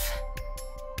itself.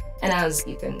 And as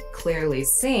you can clearly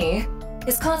see,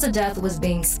 his cause of death was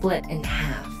being split in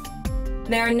half.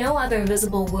 There are no other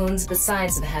visible wounds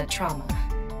besides the head trauma.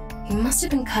 He must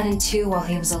have been cut in two while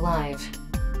he was alive.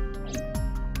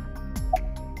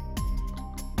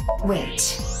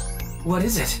 Wait. What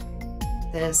is it?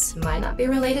 This might not be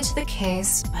related to the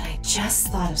case, but I just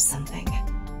thought of something.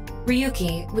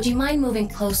 Ryuki, would you mind moving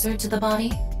closer to the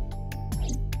body?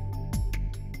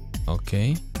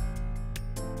 Okay.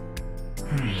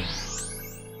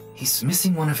 He's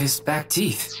missing one of his back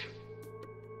teeth.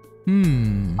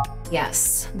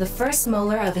 Yes, the first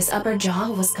molar of his upper jaw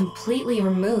was completely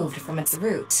removed from its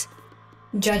root.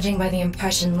 Judging by the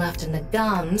impression left in the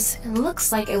gums, it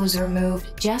looks like it was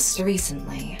removed just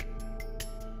recently.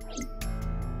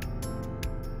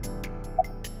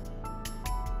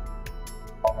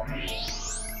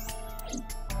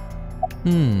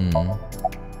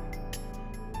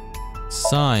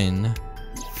 Sign.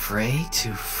 Fray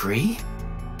to free?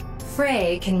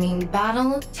 Fray can mean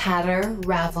battle, tatter,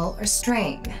 ravel, or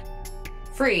strain.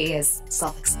 Free is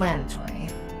self-explanatory.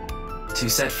 To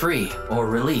set free or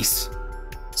release.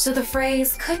 So the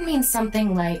phrase could mean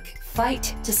something like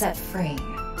fight to set free.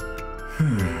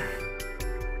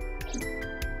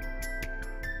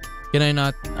 Can I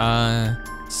not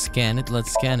scan it?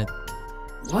 Let's scan it.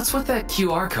 What's with that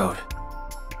QR code?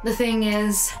 The thing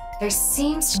is, there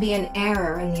seems to be an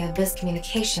error in the Abyss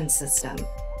communication system.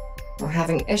 We're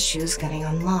having issues getting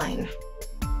online.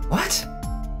 What?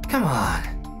 Come on.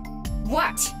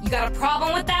 What? You got a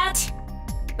problem with that?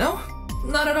 No,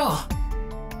 not at all.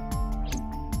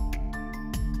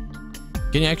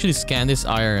 Can you actually scan this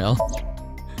IRL?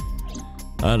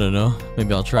 I don't know.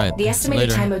 Maybe I'll try it The estimated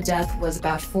later. time of death was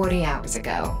about 40 hours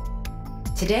ago.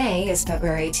 Today is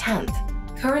February 10th,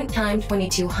 current time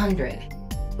 2200,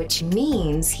 which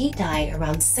means he died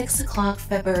around 6 o'clock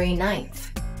February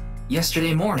 9th.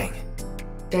 Yesterday morning.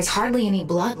 There's hardly any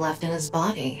blood left in his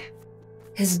body.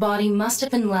 His body must have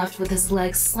been left with his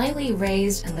legs slightly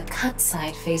raised and the cut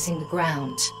side facing the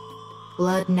ground.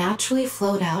 Blood naturally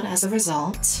flowed out as a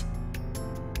result.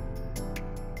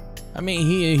 I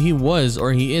mean, he was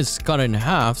or he is cut in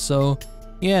half, so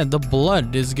yeah, the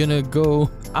blood is gonna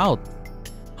go out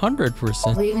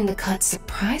 100%. Leaving the cut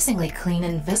surprisingly clean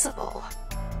and visible.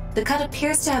 The cut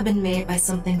appears to have been made by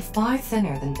something far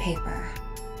thinner than paper.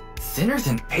 Thinner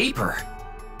than paper?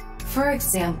 For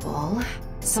example,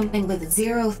 something with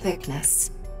 0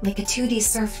 thickness, like a 2D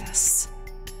surface.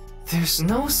 There's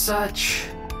no such...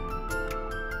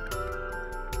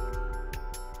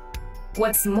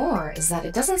 What's more is that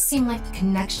it doesn't seem like the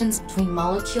connections between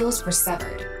molecules were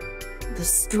severed. The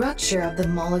structure of the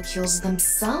molecules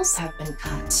themselves have been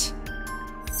cut.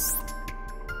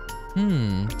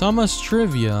 Thomas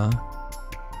trivia.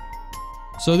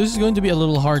 So this is going to be a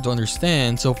little hard to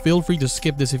understand, so feel free to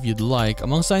skip this if you'd like.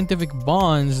 Among scientific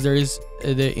bonds, there is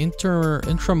the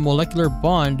intramolecular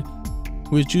bond,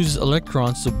 which uses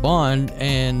electrons to bond,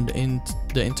 and in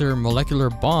the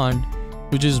intermolecular bond,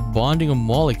 which is bonding of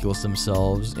molecules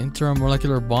themselves.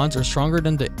 Intermolecular bonds are stronger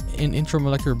than the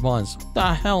intramolecular bonds. What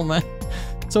the hell, man?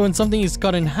 So when something is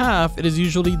cut in half, it is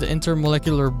usually the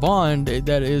intermolecular bond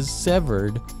that is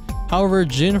severed. However,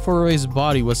 Jin Furue's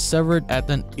body was severed at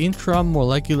an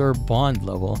intramolecular bond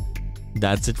level.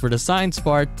 That's it for the science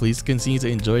part. Please continue to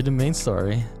enjoy the main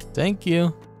story. Thank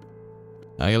you.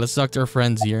 Okay, let's talk to our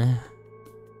friends here.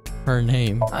 Her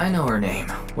name. I know her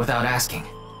name, without asking.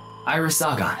 Iris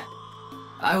Sagan.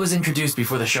 I was introduced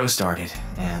before the show started,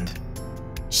 and...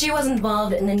 She was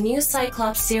involved in the new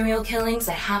Cyclops serial killings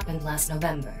that happened last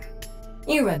November.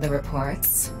 You read the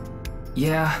reports.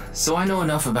 Yeah, so I know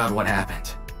enough about what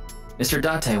happened. Mr.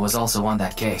 Date was also on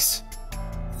that case.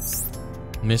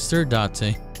 Mr.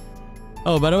 Date.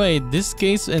 Oh, by the way, this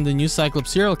case and the new Cyclops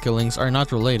serial killings are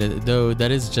not related, though that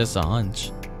is just a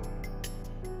hunch.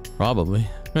 Probably.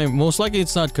 I mean, most likely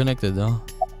it's not connected, though.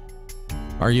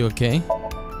 Are you okay?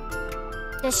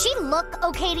 Does she look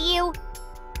okay to you?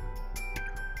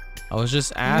 I was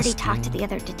just asking. I already talked to the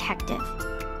other detective.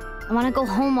 I want to go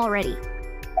home already.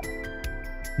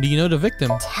 Do you know the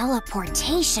victim?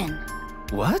 Teleportation.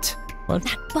 What? What?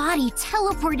 That body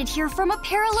teleported here from a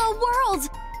parallel world.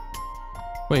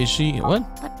 Wait,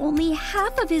 what? But only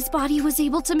half of his body was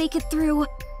able to make it through.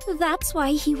 That's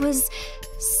why he was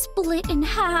split in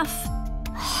half.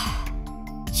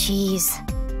 Jeez.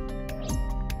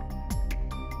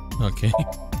 Okay.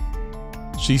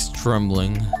 She's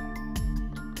trembling.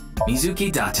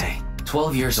 Mizuki Date,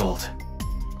 12 years old.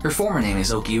 Her former name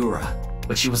is Okiura,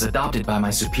 but she was adopted by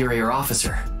my superior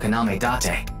officer, Kaname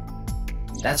Date.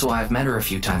 That's why I've met her a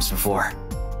few times before.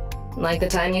 Like the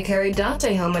time you carried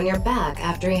Date home on your back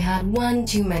after he had one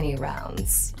too many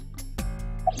rounds.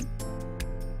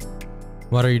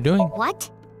 What are you doing? What?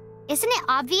 Isn't it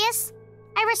obvious?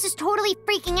 Iris is totally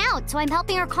freaking out, so I'm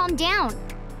helping her calm down.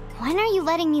 When are you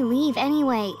letting me leave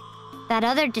anyway? That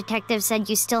other detective said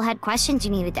you still had questions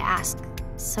you needed to ask.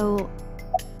 So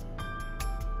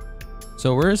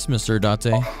where is Mr.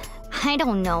 Date? I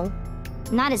don't know.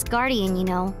 Not his guardian, you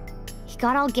know. He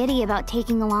got all giddy about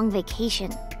taking a long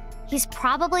vacation. He's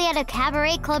probably at a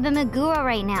cabaret club in Meguro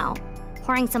right now,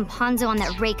 pouring some ponzu on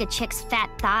that Reika chick's fat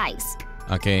thighs.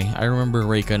 Okay, I remember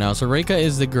Reika now. So Reika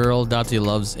is the girl Date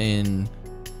loves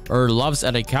loves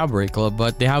at a cabaret club,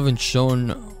 but they haven't shown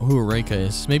who Reika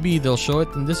is. Maybe they'll show it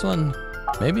in this one?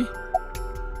 Maybe?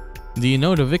 Do you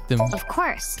know the victim? Of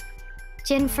course.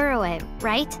 Jin Furue,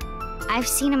 right? I've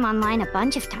seen him online a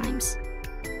bunch of times.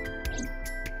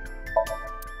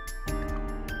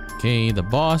 Okay, the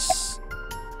boss.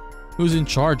 Who's in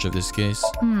charge of this case?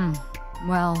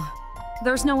 Well,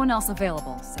 there's no one else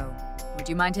available, so would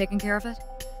you mind taking care of it?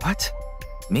 What?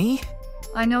 Me?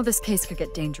 I know this case could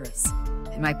get dangerous.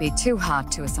 It might be too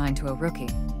hot to assign to a rookie.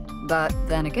 But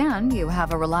then again, you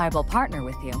have a reliable partner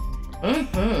with you.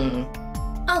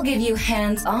 I'll give you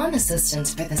hands-on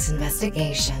assistance for this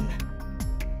investigation.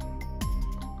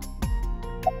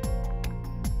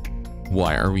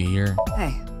 Why are we here?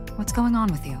 Hey, what's going on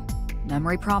with you?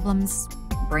 Memory problems?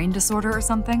 Brain disorder or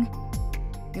something?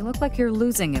 You look like you're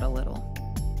losing it a little.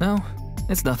 No,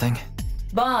 it's nothing.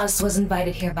 Boss was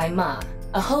invited here by Ma,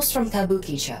 a host from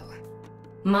Kabuki show.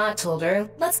 Ma told her,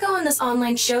 let's go on this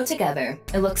online show together.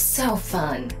 It looks so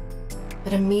fun.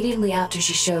 But immediately after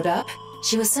she showed up,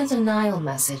 she was sent a Nile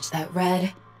message that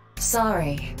read,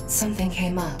 sorry, something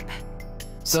came up.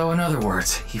 So in other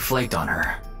words, he flaked on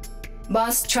her.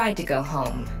 Boss tried to go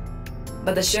home,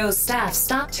 but the show's staff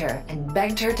stopped her and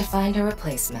begged her to find a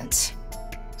replacement.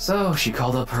 So she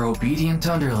called up her obedient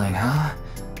underling, huh?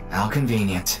 How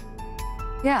convenient.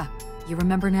 Yeah, you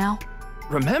remember now?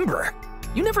 Remember?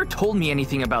 You never told me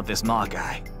anything about this Ma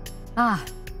guy. Ah,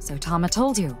 so Tama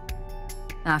told you.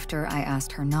 After I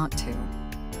asked her not to.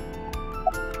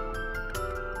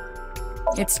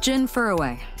 It's Jin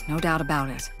Furroway, no doubt about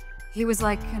it. He was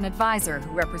like an advisor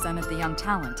who represented the young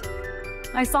talent.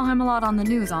 I saw him a lot on the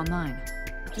news online.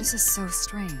 This is so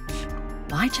strange.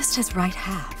 Why just his right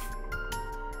half?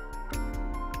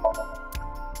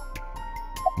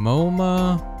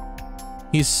 Moma.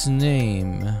 His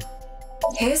name.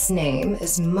 His name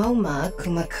is Moma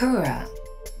Kumakura.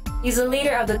 He's a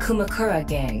leader of the Kumakura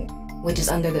gang, which is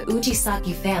under the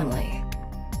Ujisaki family.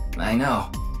 I know.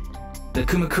 The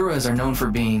Kumakuras are known for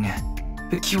being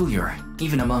peculiar,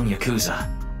 even among Yakuza.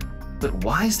 But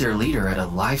why is their leader at a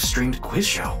live-streamed quiz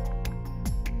show?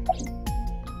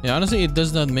 Yeah, honestly, it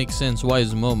does not make sense. Why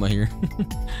is Moma here?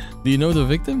 Do you know the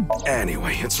victim?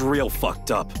 Anyway, it's real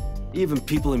fucked up. Even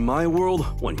people in my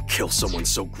world wouldn't kill someone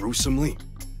so gruesomely.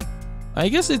 I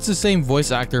guess it's the same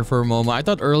voice actor for Moma. I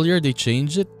thought earlier they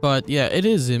changed it, but yeah, it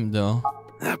is him though.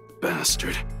 That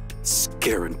bastard.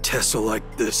 Scaring Tessa like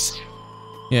this.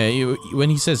 Yeah, when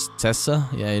he says Tessa,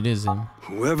 yeah, it is him.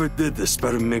 Whoever did this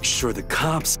better make sure the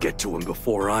cops get to him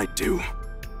before I do.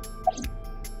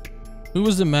 Who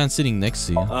was the man sitting next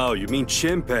to you? Oh, you mean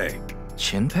Shinpei.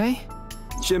 Shinpei?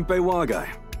 Shinpei Wagai.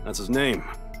 That's his name.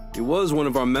 He was one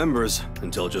of our members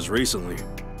until just recently.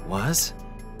 Was?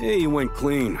 Yeah, he went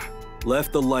clean.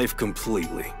 Left the life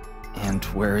completely. And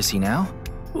where is he now?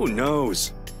 Who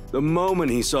knows? The moment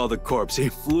he saw the corpse, he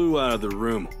flew out of the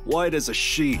room, white as a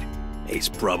sheet. He's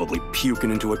probably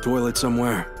puking into a toilet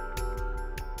somewhere.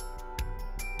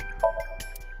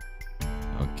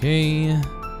 Okay.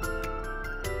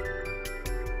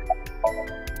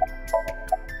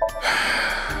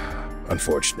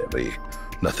 Unfortunately,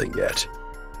 nothing yet.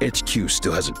 HQ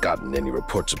still hasn't gotten any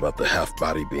reports about the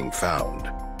half-body being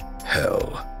found.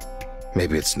 Hell,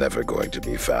 maybe it's never going to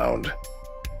be found.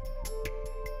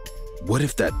 What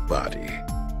if that body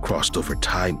crossed over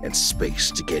time and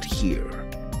space to get here?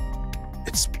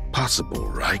 It's possible,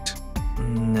 right?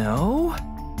 No?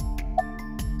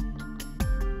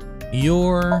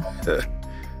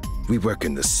 We work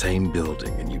in the same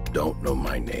building and you don't know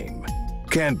my name.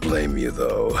 Can't blame you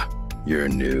though. You're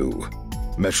new.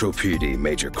 Metro PD,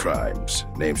 Major Crimes.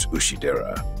 Name's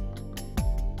Ushidera.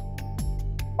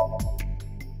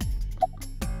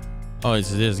 Oh,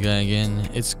 it's this guy again.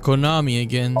 It's Konami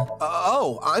again.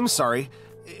 Oh, I'm sorry.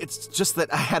 It's just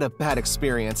that I had a bad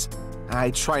experience.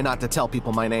 I try not to tell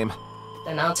people my name.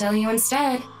 Then I'll tell you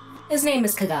instead. His name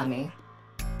is Kagami.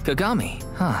 Kagami,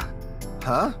 huh?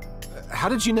 Huh? How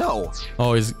did you know?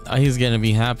 Oh, he's gonna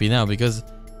be happy now because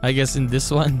I guess in this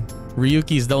one,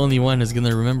 Ryuki's the only one who's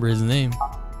gonna remember his name.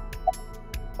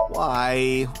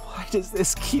 Why? Why does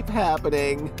this keep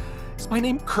happening? Is my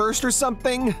name cursed or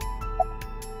something?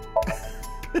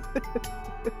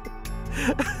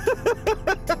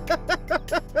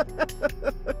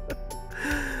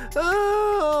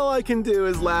 All I can do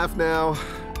is laugh now.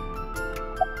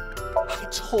 I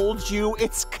told you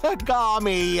it's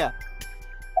Kagami.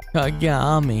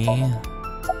 Kagami.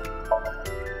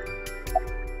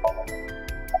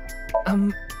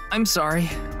 I'm sorry.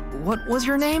 What was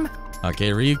your name?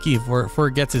 Okay, Ryuki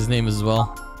forgets his name as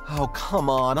well. Oh, come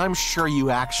on. I'm sure you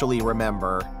actually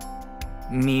remember.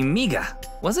 Mimiga,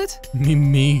 was it?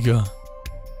 Mimiga.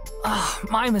 Ah,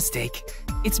 my mistake.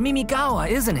 It's Mimigawa,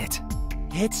 isn't it?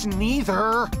 It's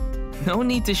neither. No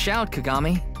need to shout,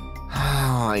 Kagami.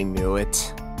 Oh, I knew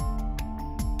it.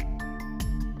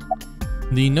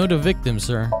 Do you know the victim,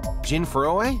 sir? Jin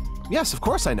Furroway? Yes, of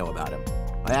course I know about him.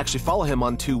 I actually follow him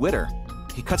on Twitter.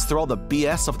 He cuts through all the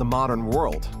BS of the modern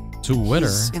world. Twitter?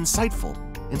 He's insightful,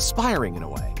 inspiring in a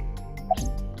way.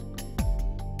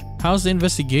 How's the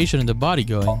investigation in the body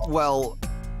going? Well...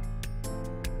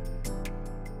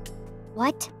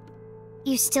 What?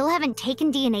 You still haven't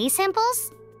taken DNA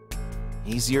samples?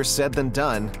 Easier said than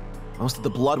done. Most of the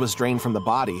blood was drained from the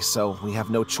body, so we have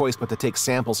no choice but to take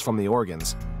samples from the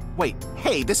organs. Wait,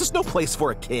 hey, this is no place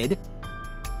for a kid.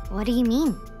 What do you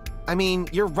mean? I mean,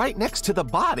 you're right next to the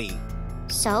body.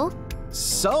 So?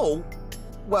 So?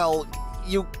 Well,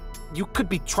 you could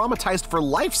be traumatized for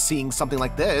life seeing something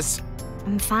like this.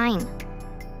 I'm fine.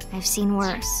 I've seen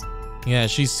worse. Yeah,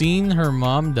 she's seen her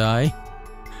mom die,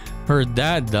 her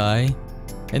dad die,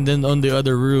 and then on the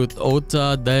other route,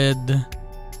 Ota dead,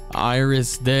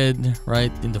 Iris dead,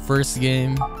 right, in the first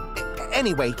game.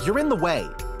 Anyway, you're in the way.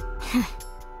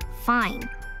 Fine.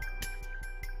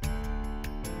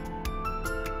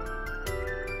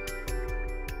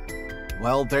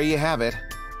 Well, there you have it.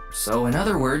 So in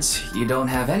other words, you don't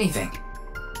have anything.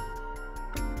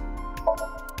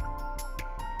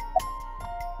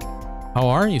 How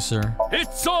are you, sir?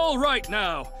 It's all right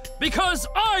now, because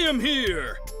I am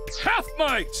here! Half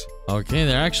might! Okay,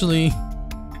 they're actually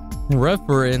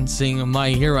referencing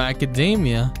My Hero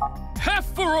Academia. Half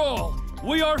for all!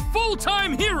 We are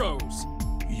full-time heroes!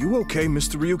 You okay,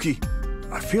 Mr. Ryuki?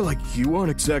 I feel like you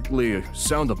aren't exactly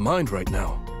sound of mind right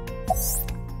now.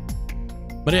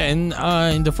 But yeah,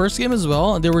 in the first game as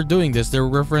well, they were doing this. They were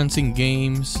referencing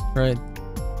games, right?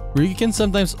 Ryuki can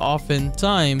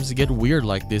oftentimes get weird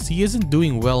like this. He isn't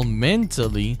doing well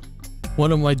mentally.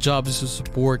 One of my jobs is to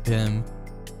support him.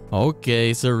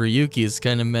 Okay, so Ryuki is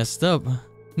kind of messed up.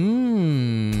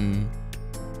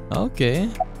 Okay.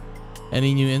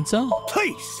 Any new intel?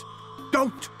 Please,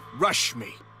 don't rush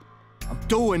me. I'm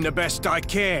doing the best I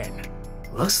can.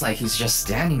 Looks like he's just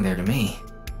standing there to me.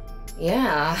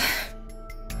 Yeah.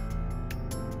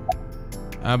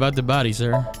 How about the body,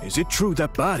 sir? Is it true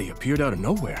that body appeared out of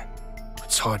nowhere?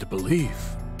 It's hard to believe,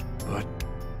 but...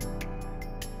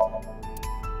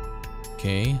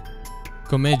 Okay.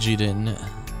 Komeji then.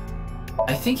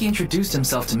 I think he introduced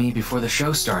himself to me before the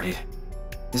show started.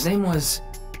 His name was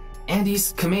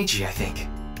Andy's Komeji, I think.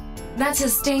 That's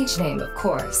his stage name, of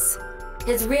course.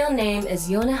 His real name is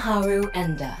Yoneharu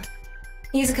Enda.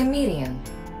 He's a comedian.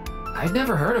 I'd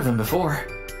never heard of him before.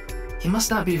 He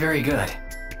must not be very good.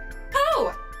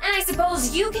 Oh, and I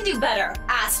suppose you can do better,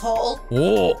 asshole.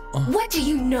 Whoa. What do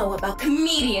you know about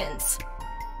comedians?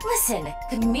 Listen,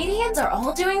 comedians are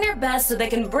all doing their best so they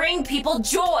can bring people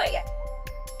joy.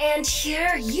 And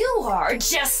here you are,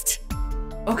 just...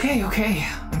 Okay,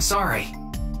 I'm sorry.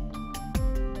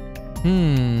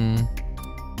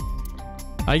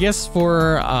 I guess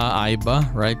for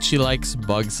Aiba, right? She likes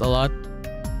bugs a lot.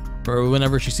 Or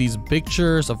whenever she sees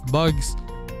pictures of bugs,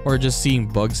 or just seeing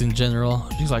bugs in general,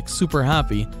 she's like super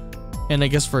happy. And I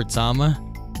guess for Tama,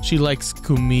 she likes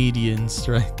comedians,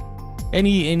 right?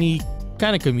 Any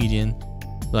kind of comedian,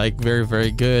 like very,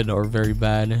 very good or very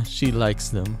bad, she likes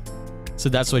them. So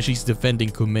that's why she's defending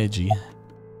Komeji.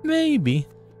 Maybe.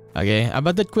 Okay, how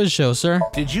about that quiz show, sir?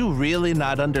 Did you really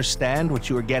not understand what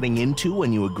you were getting into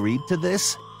when you agreed to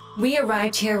this? We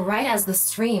arrived here right as the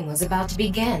stream was about to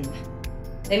begin.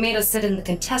 They made us sit in the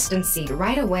contestant seat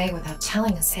right away without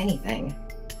telling us anything.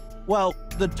 Well,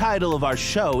 the title of our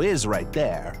show is right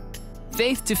there.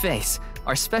 Faith to Face,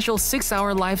 our special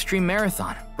 6-hour live stream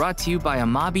marathon, brought to you by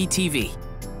Amabi TV.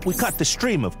 We cut the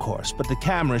stream, of course, but the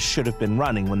cameras should have been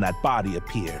running when that body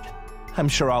appeared. I'm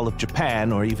sure all of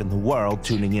Japan, or even the world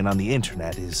tuning in on the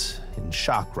internet, is in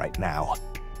shock right now.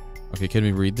 Okay, can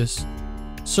we read this?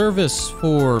 Service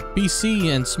for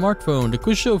PC and smartphone. The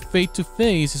quiz show Fate to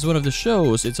Face is one of the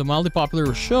shows. It's a mildly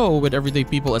popular show with everyday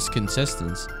people as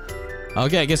contestants.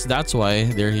 Okay, I guess that's why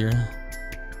they're here.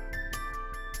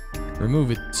 Remove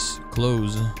it.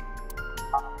 Close.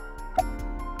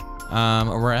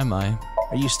 Where am I?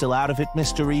 Are you still out of it,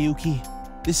 Mr. Ryuki?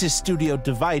 This is Studio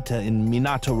Devaita in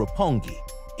Minato Roppongi.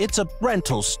 It's a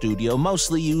rental studio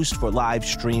mostly used for live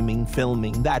streaming,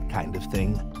 filming, that kind of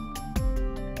thing.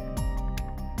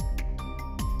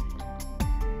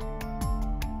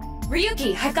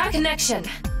 Ryuki, I've got a connection.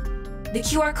 The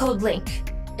QR code link.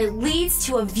 It leads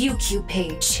to a ViewCube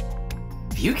page.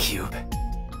 ViewCube?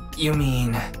 You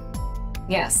mean...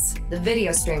 Yes, the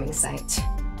video streaming site.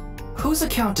 Whose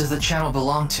account does the channel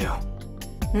belong to?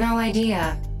 No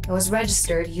idea. It was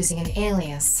registered using an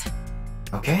alias.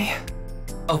 Okay.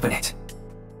 Open it.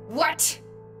 What?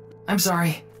 I'm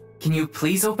sorry. Can you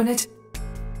please open it?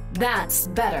 That's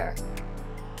better.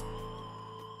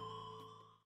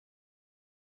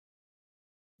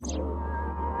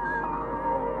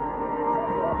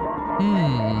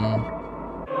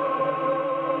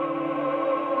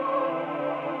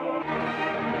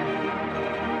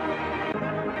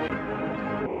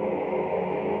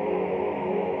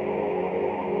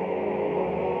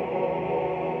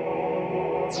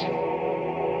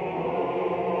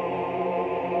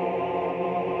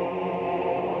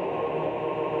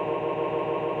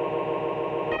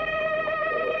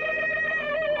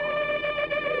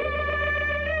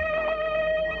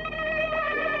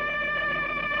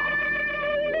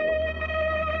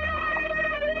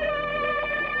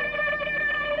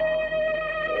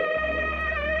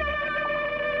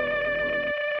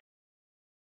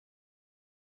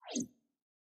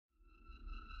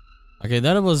 Okay,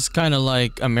 that was kind of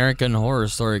like American Horror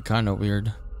Story, kind of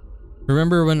weird.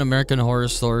 Remember when American Horror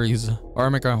Story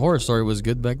was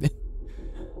good back then?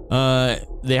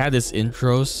 They had these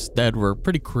intros that were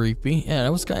pretty creepy. Yeah,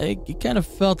 that was it kind of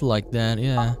felt like that,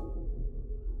 yeah.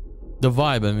 The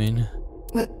vibe, I mean.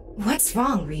 What's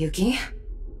wrong, Ryuki?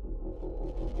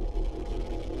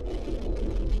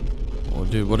 Oh,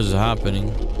 dude, what is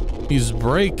happening? He's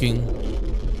breaking.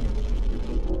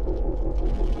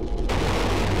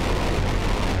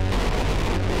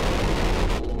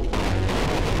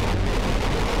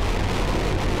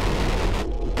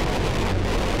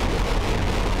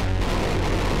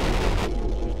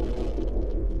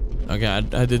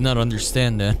 Okay, I did not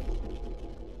understand that.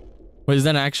 Wait, is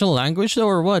that an actual language though,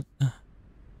 or what?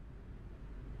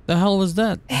 The hell was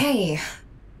that? Hey,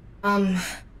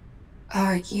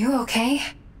 are you okay?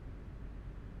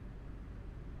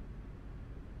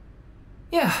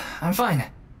 Yeah, I'm fine.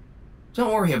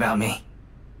 Don't worry about me.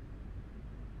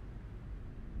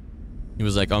 He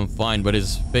was like, I'm fine, but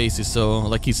his face is so,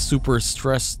 like he's super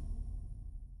stressed.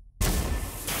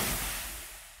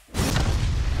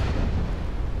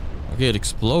 Okay, it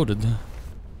exploded.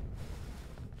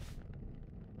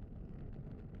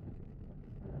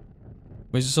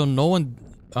 Wait, so no one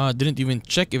didn't even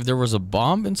check if there was a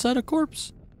bomb inside a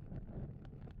corpse?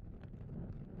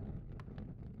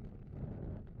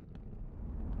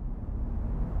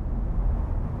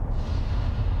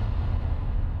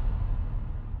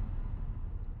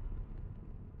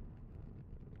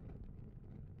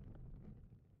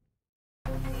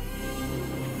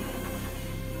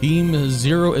 Team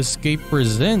Zero Escape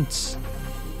presents.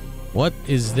 What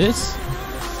is this?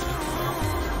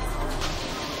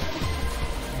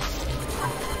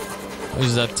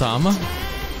 Is that Tama?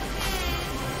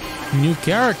 New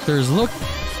characters, look.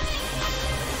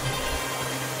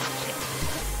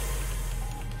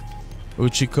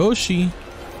 Uchikoshi.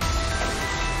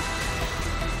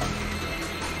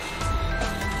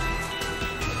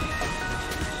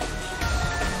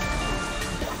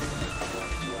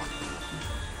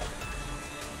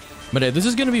 But this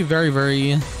is gonna be very,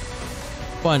 very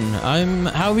fun. I'm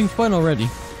having fun already.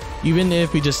 Even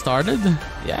if we just started.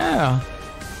 Yeah.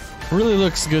 Really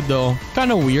looks good though.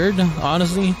 Kind of weird,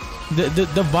 honestly.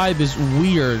 The vibe is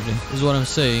weird, is what I'm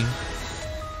saying.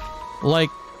 Like,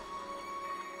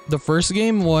 the first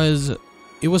game was,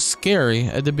 it was scary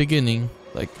at the beginning.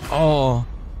 Like, oh,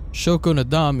 Shoko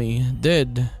Nadami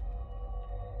dead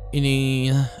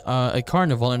in a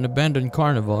carnival, an abandoned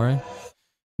carnival, right?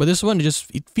 But this one,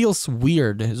 it feels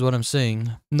weird, is what I'm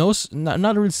saying. No,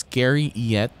 not really scary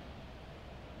yet,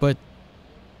 but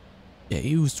yeah,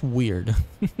 it was weird.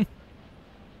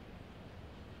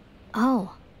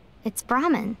 Oh, it's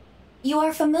Brahmin. You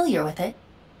are familiar with it?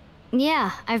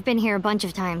 Yeah, I've been here a bunch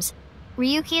of times.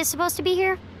 Ryuki is supposed to be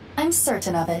here? I'm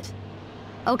certain of it.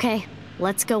 Okay,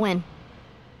 let's go in.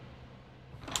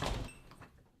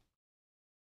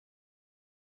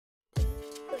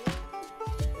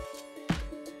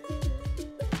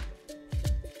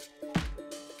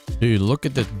 Dude, look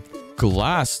at the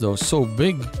glass though, so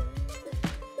big.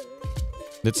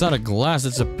 It's not a glass,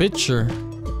 it's a picture.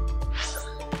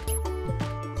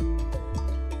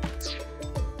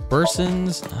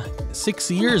 Persons 6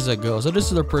 years ago. So this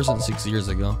is the person 6 years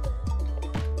ago.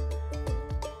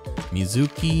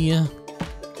 Mizuki,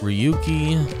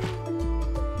 Ryuki,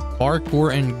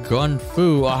 parkour and gun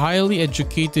fu. A highly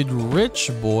educated rich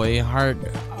boy hired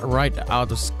right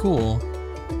out of school.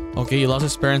 Okay, he lost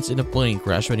his parents in a plane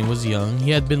crash when he was young. He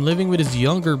had been living with his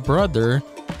younger brother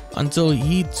until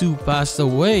he too passed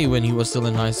away when he was still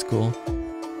in high school.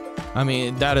 I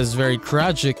mean, that is very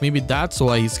tragic. Maybe that's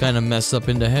why he's kind of messed up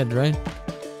in the head, right?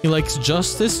 He likes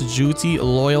justice, duty,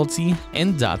 loyalty,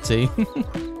 and date.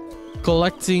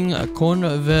 Collecting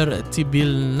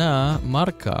convertibilna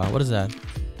marca. What is that?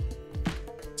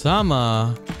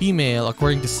 Tama, female,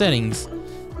 according to settings.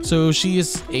 So she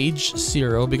is age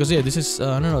 0 because yeah, this is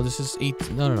no, this is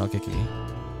 8. No, okay.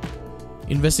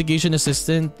 Investigation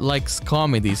assistant, likes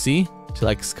comedy. See, she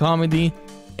likes comedy,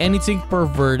 anything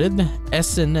perverted,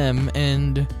 S&M,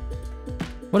 and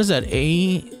what is that?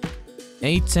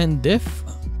 A10 diff?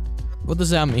 What does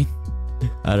that mean?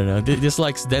 I don't know. This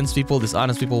likes dense people,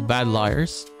 dishonest people, bad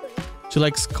liars. She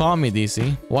likes comedy.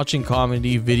 See, watching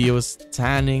comedy videos,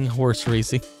 tanning, horse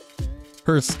racing.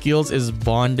 Her skills is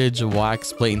bondage,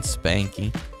 wax, play, and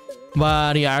spanking.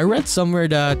 But yeah, I read somewhere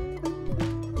that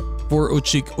for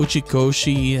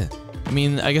Uchikoshi, I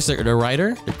mean, I guess the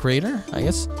writer, the creator, I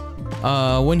guess,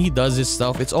 when he does his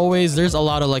stuff, it's always, there's a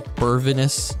lot of like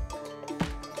perviness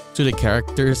to the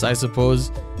characters, I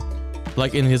suppose,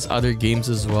 like in his other games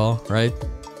as well, right?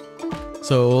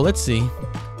 So let's see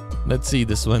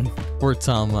this one for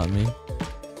Tama, I mean,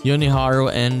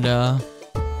 Yoniharu, and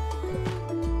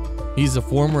he's a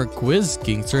former quiz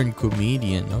king turned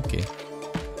comedian. Okay.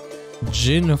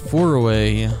 Jin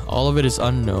Furue. All of it is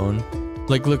unknown.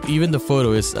 Like, look, even the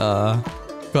photo is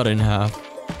cut in half.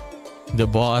 The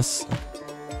boss,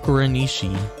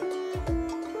 Kuranishi.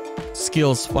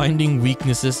 Skills: finding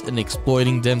weaknesses and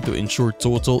exploiting them to ensure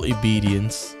total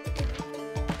obedience.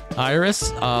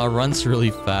 Iris runs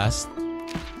really fast.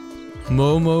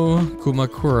 Momo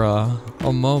Kumakura.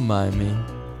 Or Moma, I mean.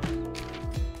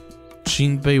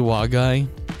 Shinpei Wagai.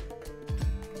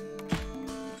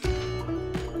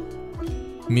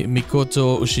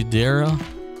 Mikoto Ushidera.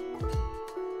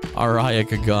 Araya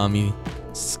Kagami.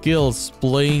 Skills,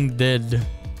 playing dead.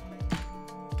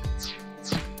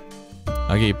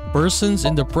 Okay, persons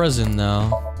in the present now.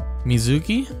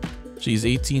 Mizuki? She's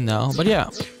 18 now, but yeah.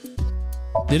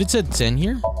 Did it say 10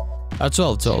 here?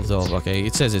 12. Okay,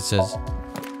 it says.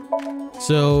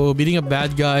 So, beating up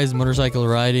bad guys, motorcycle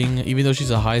riding. Even though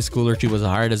she's a high schooler, she was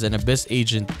hired as an abyss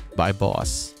agent by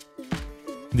boss.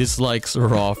 Dislikes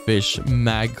raw fish,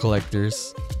 mag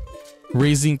collectors.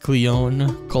 Raising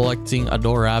Cleone, collecting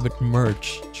Adore Rabbit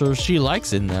merch. So she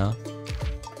likes it now.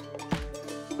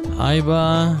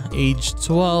 Aiba, age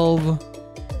 12.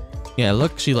 Yeah,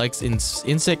 look, she likes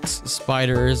insects,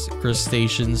 spiders,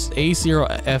 crustaceans.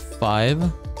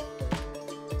 A0F5.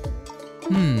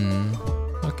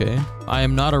 Okay. I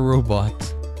am not a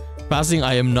robot. Passing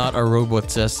I am not a robot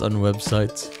test on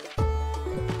websites.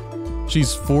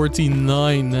 She's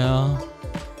 49 now.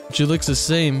 She looks the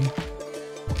same.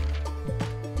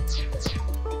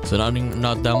 So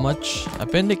not that much.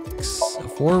 Appendix,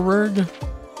 forward,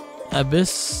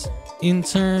 abyss,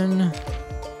 intern,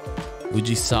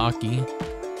 Ujisaki,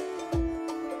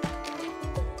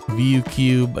 view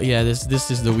cube. Yeah,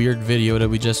 this is the weird video that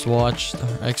we just watched.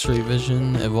 X-ray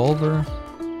vision, evolver,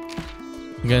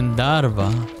 Gandharva,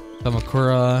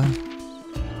 Kamakura.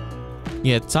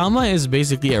 Yeah, Tama is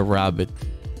basically a rabbit.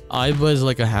 Aiba is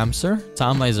like a hamster.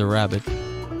 Tama is a rabbit.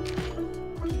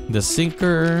 The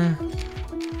sinker.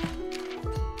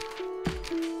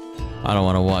 I don't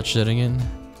want to watch that again.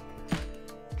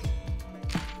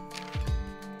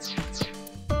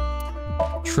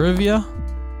 Trivia.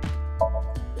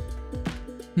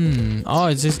 Oh,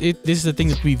 it's just this is the thing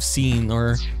that we've seen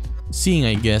or seeing,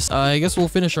 I guess. I guess we'll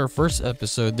finish our first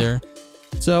episode there.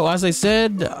 So as I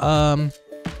said,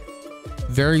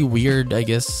 very weird, I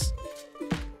guess,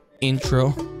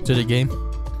 intro to the game,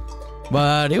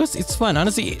 but it's fun.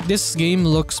 Honestly, this game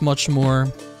looks much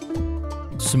more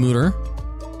smoother.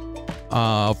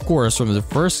 Of course, from the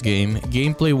first game,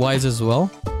 gameplay wise as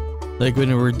well. Like when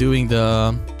we were doing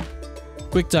the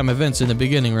quick time events in the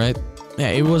beginning, right? Yeah,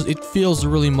 it feels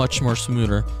really much more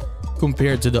smoother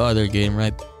compared to the other game,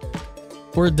 right?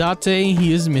 For Date,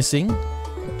 he is missing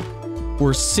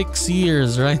for 6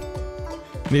 years, right?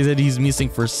 They said he's missing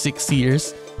for 6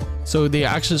 years. So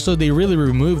they really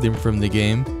removed him from the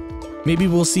game. Maybe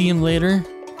we'll see him later.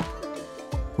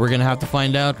 We're gonna have to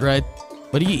find out, right?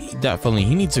 But he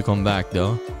needs to come back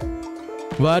though.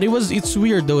 But it's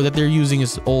weird though that they're using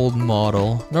his old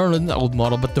model. No, not old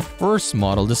model, but the first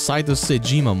model, the Saito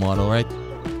Sejima model, right?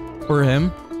 For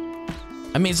him.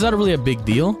 I mean, it's not really a big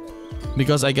deal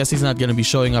because I guess he's not gonna be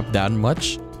showing up that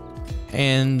much.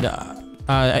 And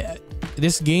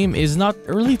this game is not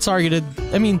really targeted.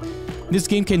 I mean, this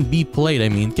game can be played.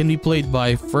 Can be played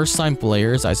by first-time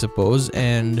players, I suppose,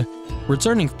 and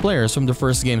returning players from the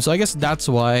first game. So I guess that's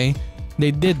why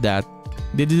they did that.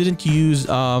 They didn't use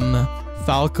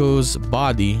Falco's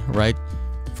body, right,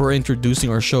 for introducing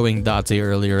or showing Date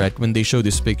earlier, right, when they showed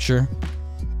this picture.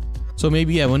 So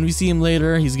maybe, yeah, when we see him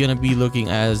later, he's gonna be looking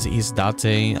as his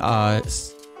Date,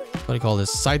 what do you call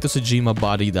this? Saito Sejima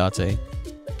body Date.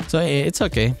 So it's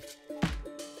okay.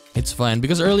 It's fine.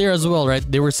 Because earlier as well, right,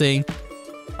 they were saying,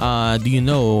 do you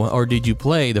know or did you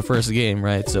play the first game,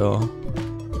 right? So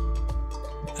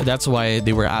that's why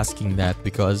they were asking that,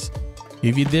 because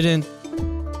if you didn't,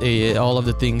 all of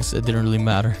the things didn't really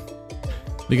matter.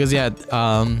 Because yeah,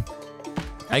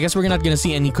 I guess we're not gonna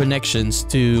see any connections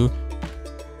to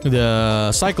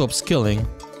the Cyclops killing.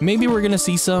 Maybe we're gonna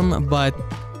see some, but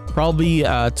probably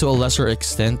to a lesser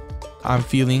extent, I'm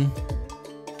feeling.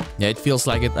 Yeah, it feels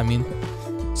like it, I mean.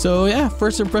 So yeah,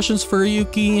 first impressions for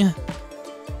Yuki.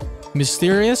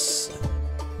 Mysterious.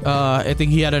 I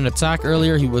think he had an attack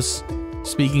earlier. He was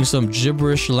speaking some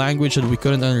gibberish language that we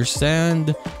couldn't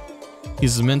understand.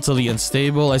 He's mentally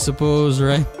unstable, I suppose,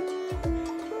 right?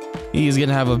 He's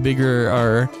gonna have a bigger,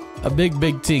 or a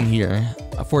big thing here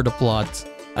for the plot.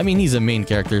 I mean, he's a main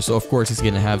character, so of course he's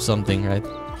gonna have something, right?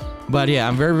 But yeah,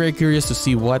 I'm very curious to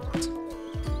see what's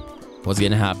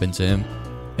gonna happen to him,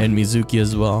 and Mizuki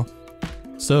as well.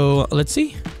 So let's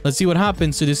see what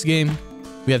happens to this game.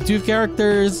 We have 2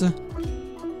 characters,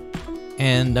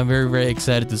 and I'm very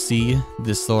excited to see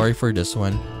the story for this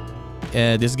one.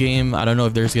 This game, I don't know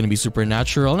if there's gonna be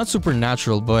supernatural, not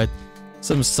supernatural, but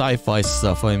some sci-fi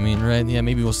stuff, I mean, right? Yeah,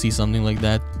 maybe we'll see something like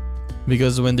that.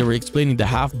 Because when they were explaining the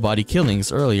half-body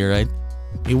killings earlier, right,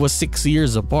 it was 6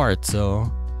 years apart,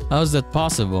 so how is that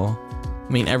possible?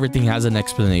 I mean, everything has an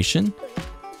explanation.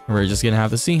 We're just gonna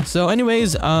have to see. So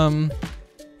anyways,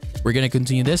 we're gonna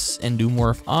continue this and do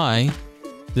more of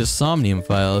the Somnium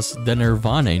Files, the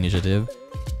NirvanA Initiative.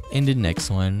 in the next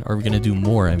one, or we're gonna do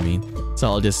more, I mean. So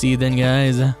I'll just see you then,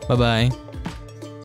 guys. Bye bye.